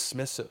just be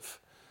dismissive.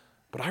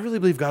 But I really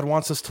believe God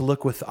wants us to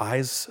look with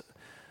eyes,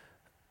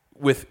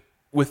 with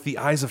the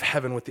eyes of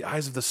heaven, with the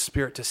eyes of the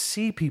Spirit, to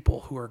see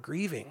people who are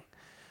grieving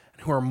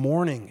and who are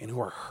mourning and who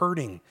are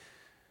hurting.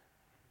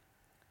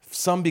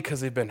 Some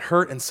because they've been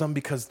hurt and some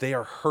because they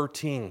are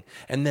hurting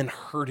and then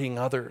hurting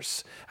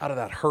others out of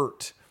that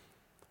hurt.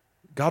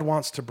 God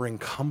wants to bring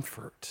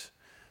comfort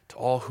to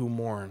all who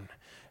mourn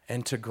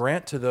and to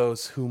grant to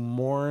those who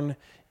mourn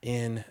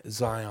in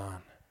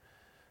Zion,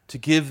 to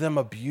give them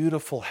a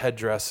beautiful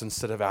headdress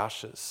instead of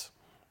ashes.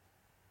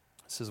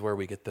 This is where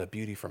we get the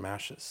beauty from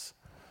ashes.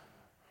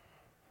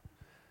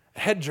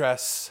 A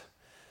headdress,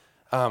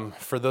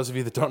 for those of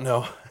you that don't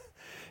know,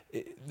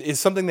 is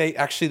something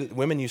that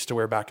women used to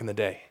wear back in the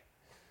day.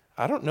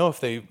 I don't know if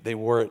they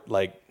wore it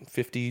like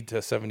 50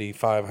 to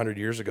 75, 100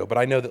 years ago, but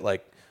I know that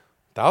like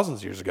thousands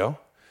of years ago,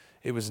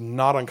 it was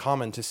not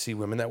uncommon to see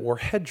women that wore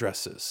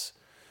headdresses.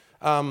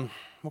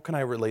 What can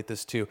I relate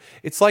this to?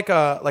 It's like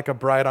a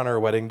bride on her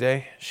wedding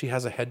day. She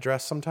has a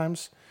headdress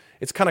sometimes.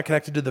 It's kind of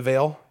connected to the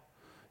veil.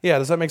 Yeah,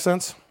 does that make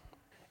sense?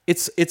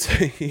 It's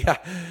yeah.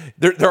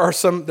 There are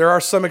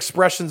some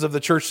expressions of the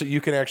church that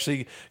you can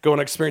actually go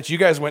and experience. You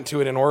guys went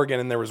to it in Oregon,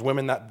 and there was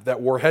women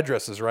that wore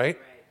headdresses, right?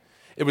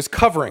 It was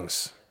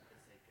coverings.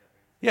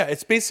 Yeah,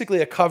 it's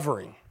basically a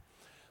covering.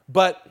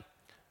 But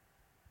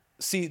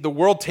see, the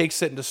world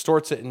takes it and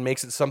distorts it and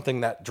makes it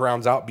something that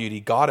drowns out beauty.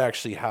 God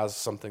actually has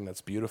something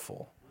that's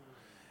beautiful.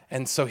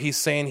 And so he's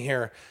saying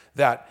here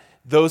that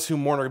those who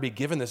mourn are going to be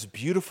given this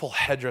beautiful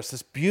headdress,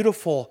 this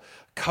beautiful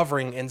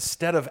covering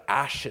instead of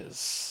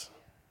ashes.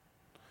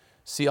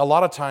 See, a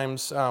lot of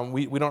times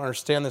we don't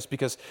understand this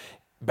because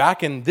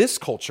back in this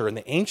culture, in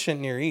the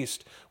ancient Near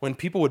East, when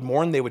people would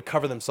mourn, they would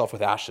cover themselves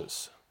with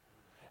ashes.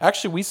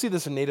 Actually, we see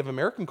this in Native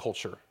American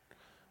culture.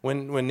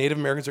 When Native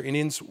Americans or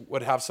Indians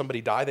would have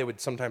somebody die, they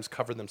would sometimes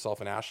cover themselves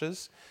in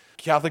ashes.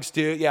 Catholics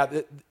do, yeah.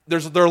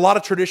 There are a lot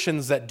of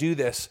traditions that do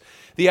this.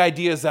 The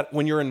idea is that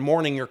when you're in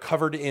mourning, you're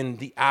covered in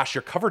the ash.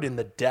 You're covered in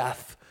the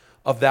death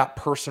of that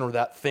person or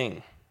that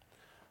thing.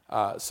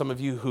 Some of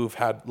you who've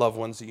had loved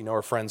ones that you know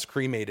are friends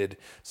cremated,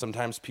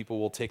 sometimes people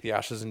will take the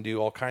ashes and do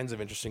all kinds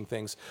of interesting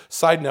things.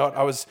 Side note,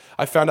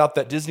 I found out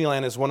that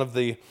Disneyland is one of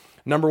the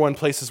number one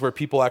places where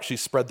people actually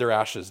spread their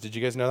ashes. Did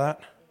you guys know that?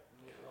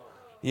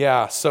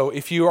 Yeah, so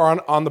if you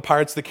are on the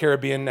Pirates of the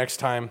Caribbean next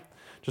time,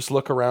 just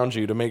look around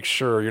you to make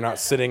sure you're not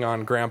sitting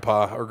on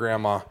grandpa or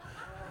grandma.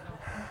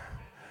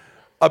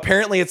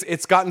 Apparently,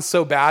 it's gotten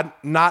so bad,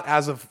 not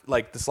as of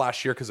like this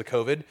last year because of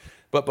COVID,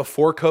 but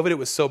before COVID, it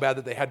was so bad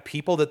that they had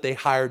people that they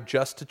hired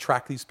just to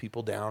track these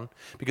people down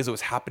because it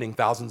was happening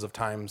thousands of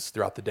times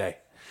throughout the day.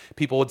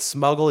 People would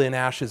smuggle in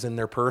ashes in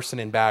their purse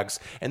and in bags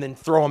and then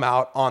throw them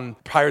out on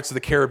Pirates of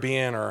the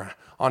Caribbean or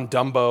on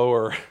Dumbo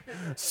or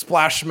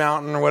Splash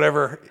Mountain or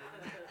whatever.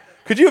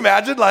 Could you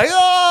imagine? Like,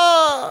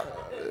 ah!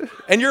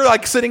 And you're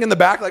like sitting in the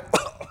back like,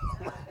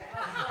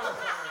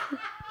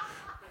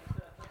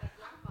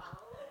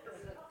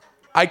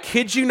 I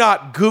kid you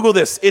not, Google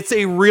this. It's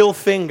a real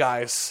thing,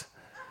 guys.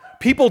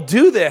 People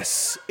do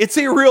this. It's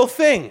a real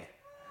thing.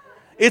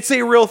 It's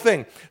a real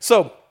thing.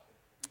 So,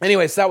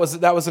 anyways, that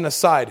was an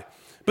aside.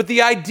 But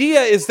the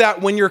idea is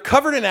that when you're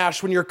covered in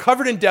ash, when you're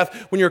covered in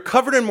death, when you're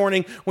covered in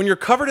mourning, when you're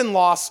covered in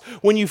loss,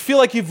 when you feel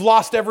like you've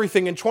lost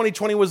everything, and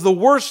 2020 was the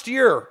worst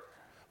year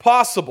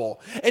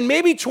possible, and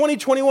maybe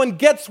 2021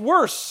 gets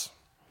worse,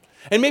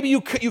 and maybe you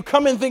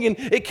come in thinking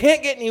it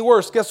can't get any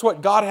worse. Guess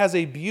what? God has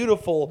a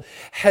beautiful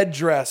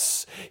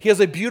headdress. He has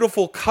a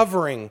beautiful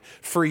covering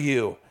for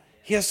you.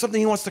 He has something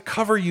he wants to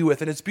cover you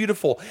with, and it's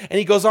beautiful. And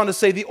he goes on to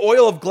say the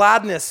oil of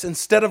gladness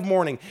instead of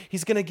mourning.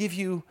 He's going to give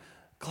you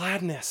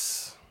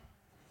gladness.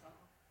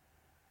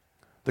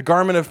 The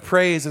garment of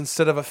praise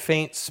instead of a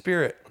faint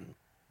spirit.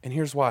 And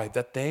here's why.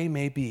 That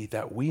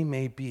we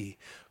may be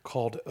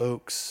called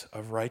oaks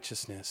of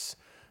righteousness.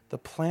 The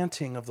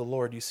planting of the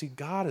Lord. You see,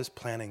 God is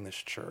planting this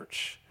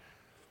church.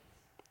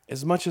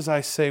 As much as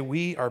I say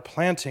we are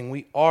planting,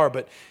 we are,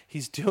 but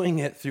he's doing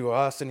it through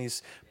us, and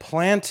he's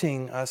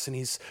planting us, and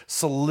he's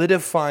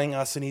solidifying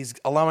us, and he's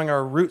allowing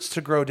our roots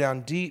to grow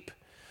down deep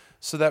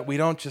so that we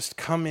don't just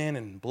come in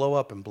and blow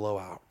up and blow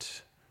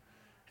out.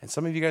 And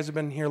some of you guys have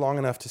been here long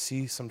enough to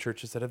see some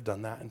churches that have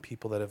done that and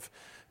people that have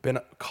been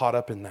caught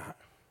up in that.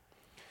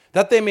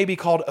 That they may be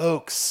called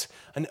oaks.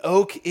 An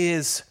oak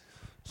is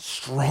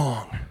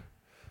strong.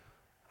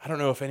 I don't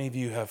know if any of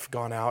you have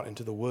gone out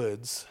into the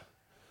woods,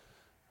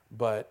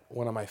 but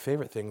one of my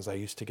favorite things I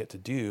used to get to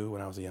do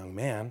when I was a young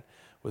man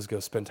was go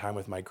spend time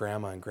with my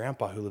grandma and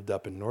grandpa who lived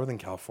up in Northern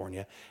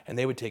California, and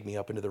they would take me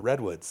up into the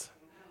redwoods.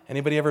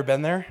 Anybody ever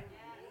been there?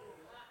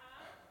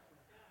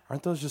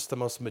 Aren't those just the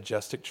most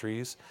majestic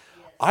trees?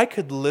 I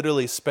could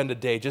literally spend a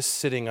day just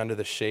sitting under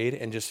the shade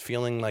and just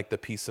feeling like the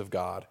peace of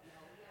God.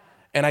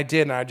 And I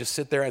did, and I'd just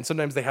sit there, and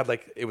sometimes they had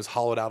it was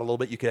hollowed out a little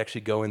bit. You could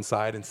actually go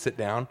inside and sit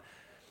down.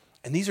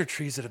 And these are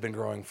trees that have been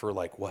growing for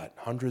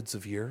hundreds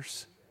of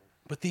years?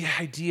 But the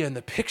idea and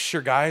the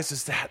picture, guys,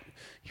 is that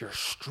you're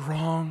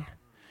strong,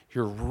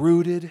 you're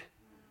rooted,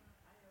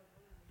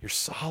 you're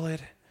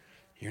solid,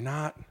 you're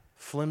not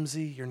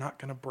flimsy. You're not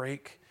going to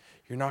break.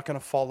 You're not going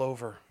to fall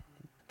over.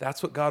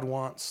 That's what God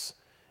wants.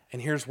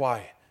 And here's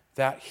why.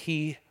 That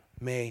he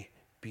may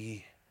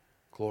be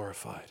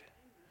glorified.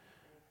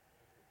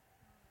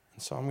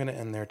 And so I'm going to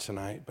end there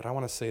tonight, but I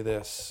want to say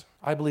this.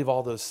 I believe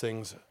all those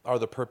things are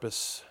the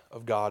purpose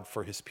of God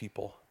for his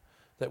people.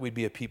 That we'd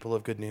be a people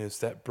of good news,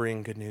 that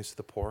bring good news to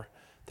the poor,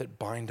 that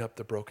bind up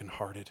the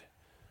brokenhearted.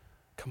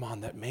 Come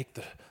on, that make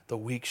the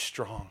weak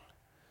strong,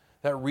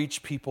 that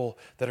reach people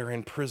that are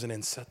in prison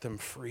and set them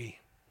free.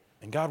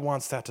 And God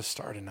wants that to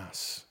start in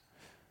us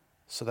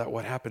so that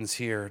what happens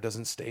here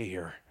doesn't stay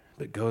here,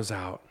 but goes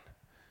out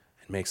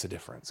and makes a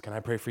difference. Can I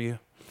pray for you?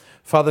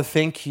 Father,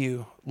 thank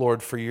you,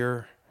 Lord,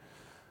 thank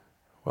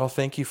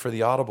you for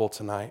the audible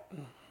tonight.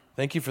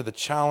 Thank you for the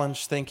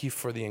challenge. Thank you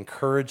for the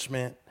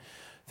encouragement.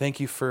 Thank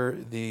you for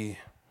the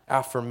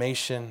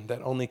affirmation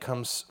that only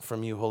comes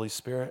from you, Holy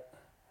Spirit.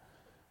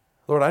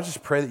 Lord, I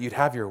just pray that you'd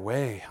have your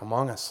way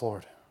among us,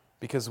 Lord,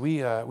 because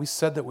we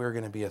said that we were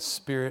going to be a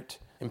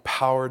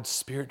spirit-empowered,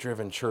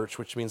 spirit-driven church,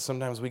 which means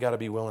sometimes we got to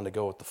be willing to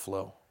go with the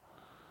flow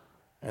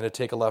and to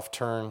take a left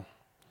turn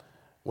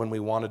when we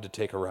wanted to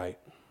take a right,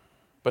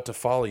 but to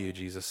follow you,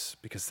 Jesus,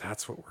 because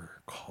that's what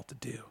we're called to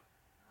do,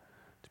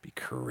 to be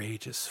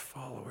courageous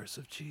followers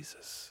of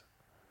Jesus.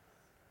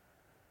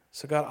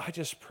 So God, I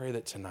just pray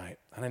that tonight,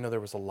 and I know there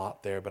was a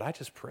lot there, but I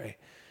just pray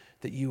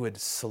that you would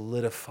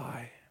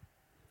solidify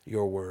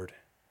your word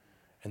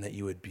and that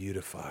you would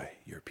beautify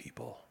your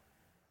people.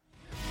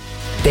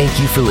 Thank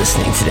you for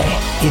listening today.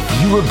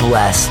 If you were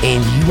blessed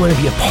and you want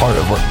to be a part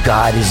of what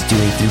God is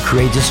doing through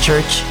Courageous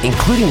Church,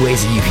 including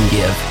ways that you can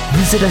give,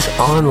 visit us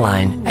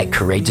online at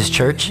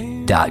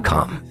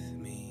courageouschurch.com.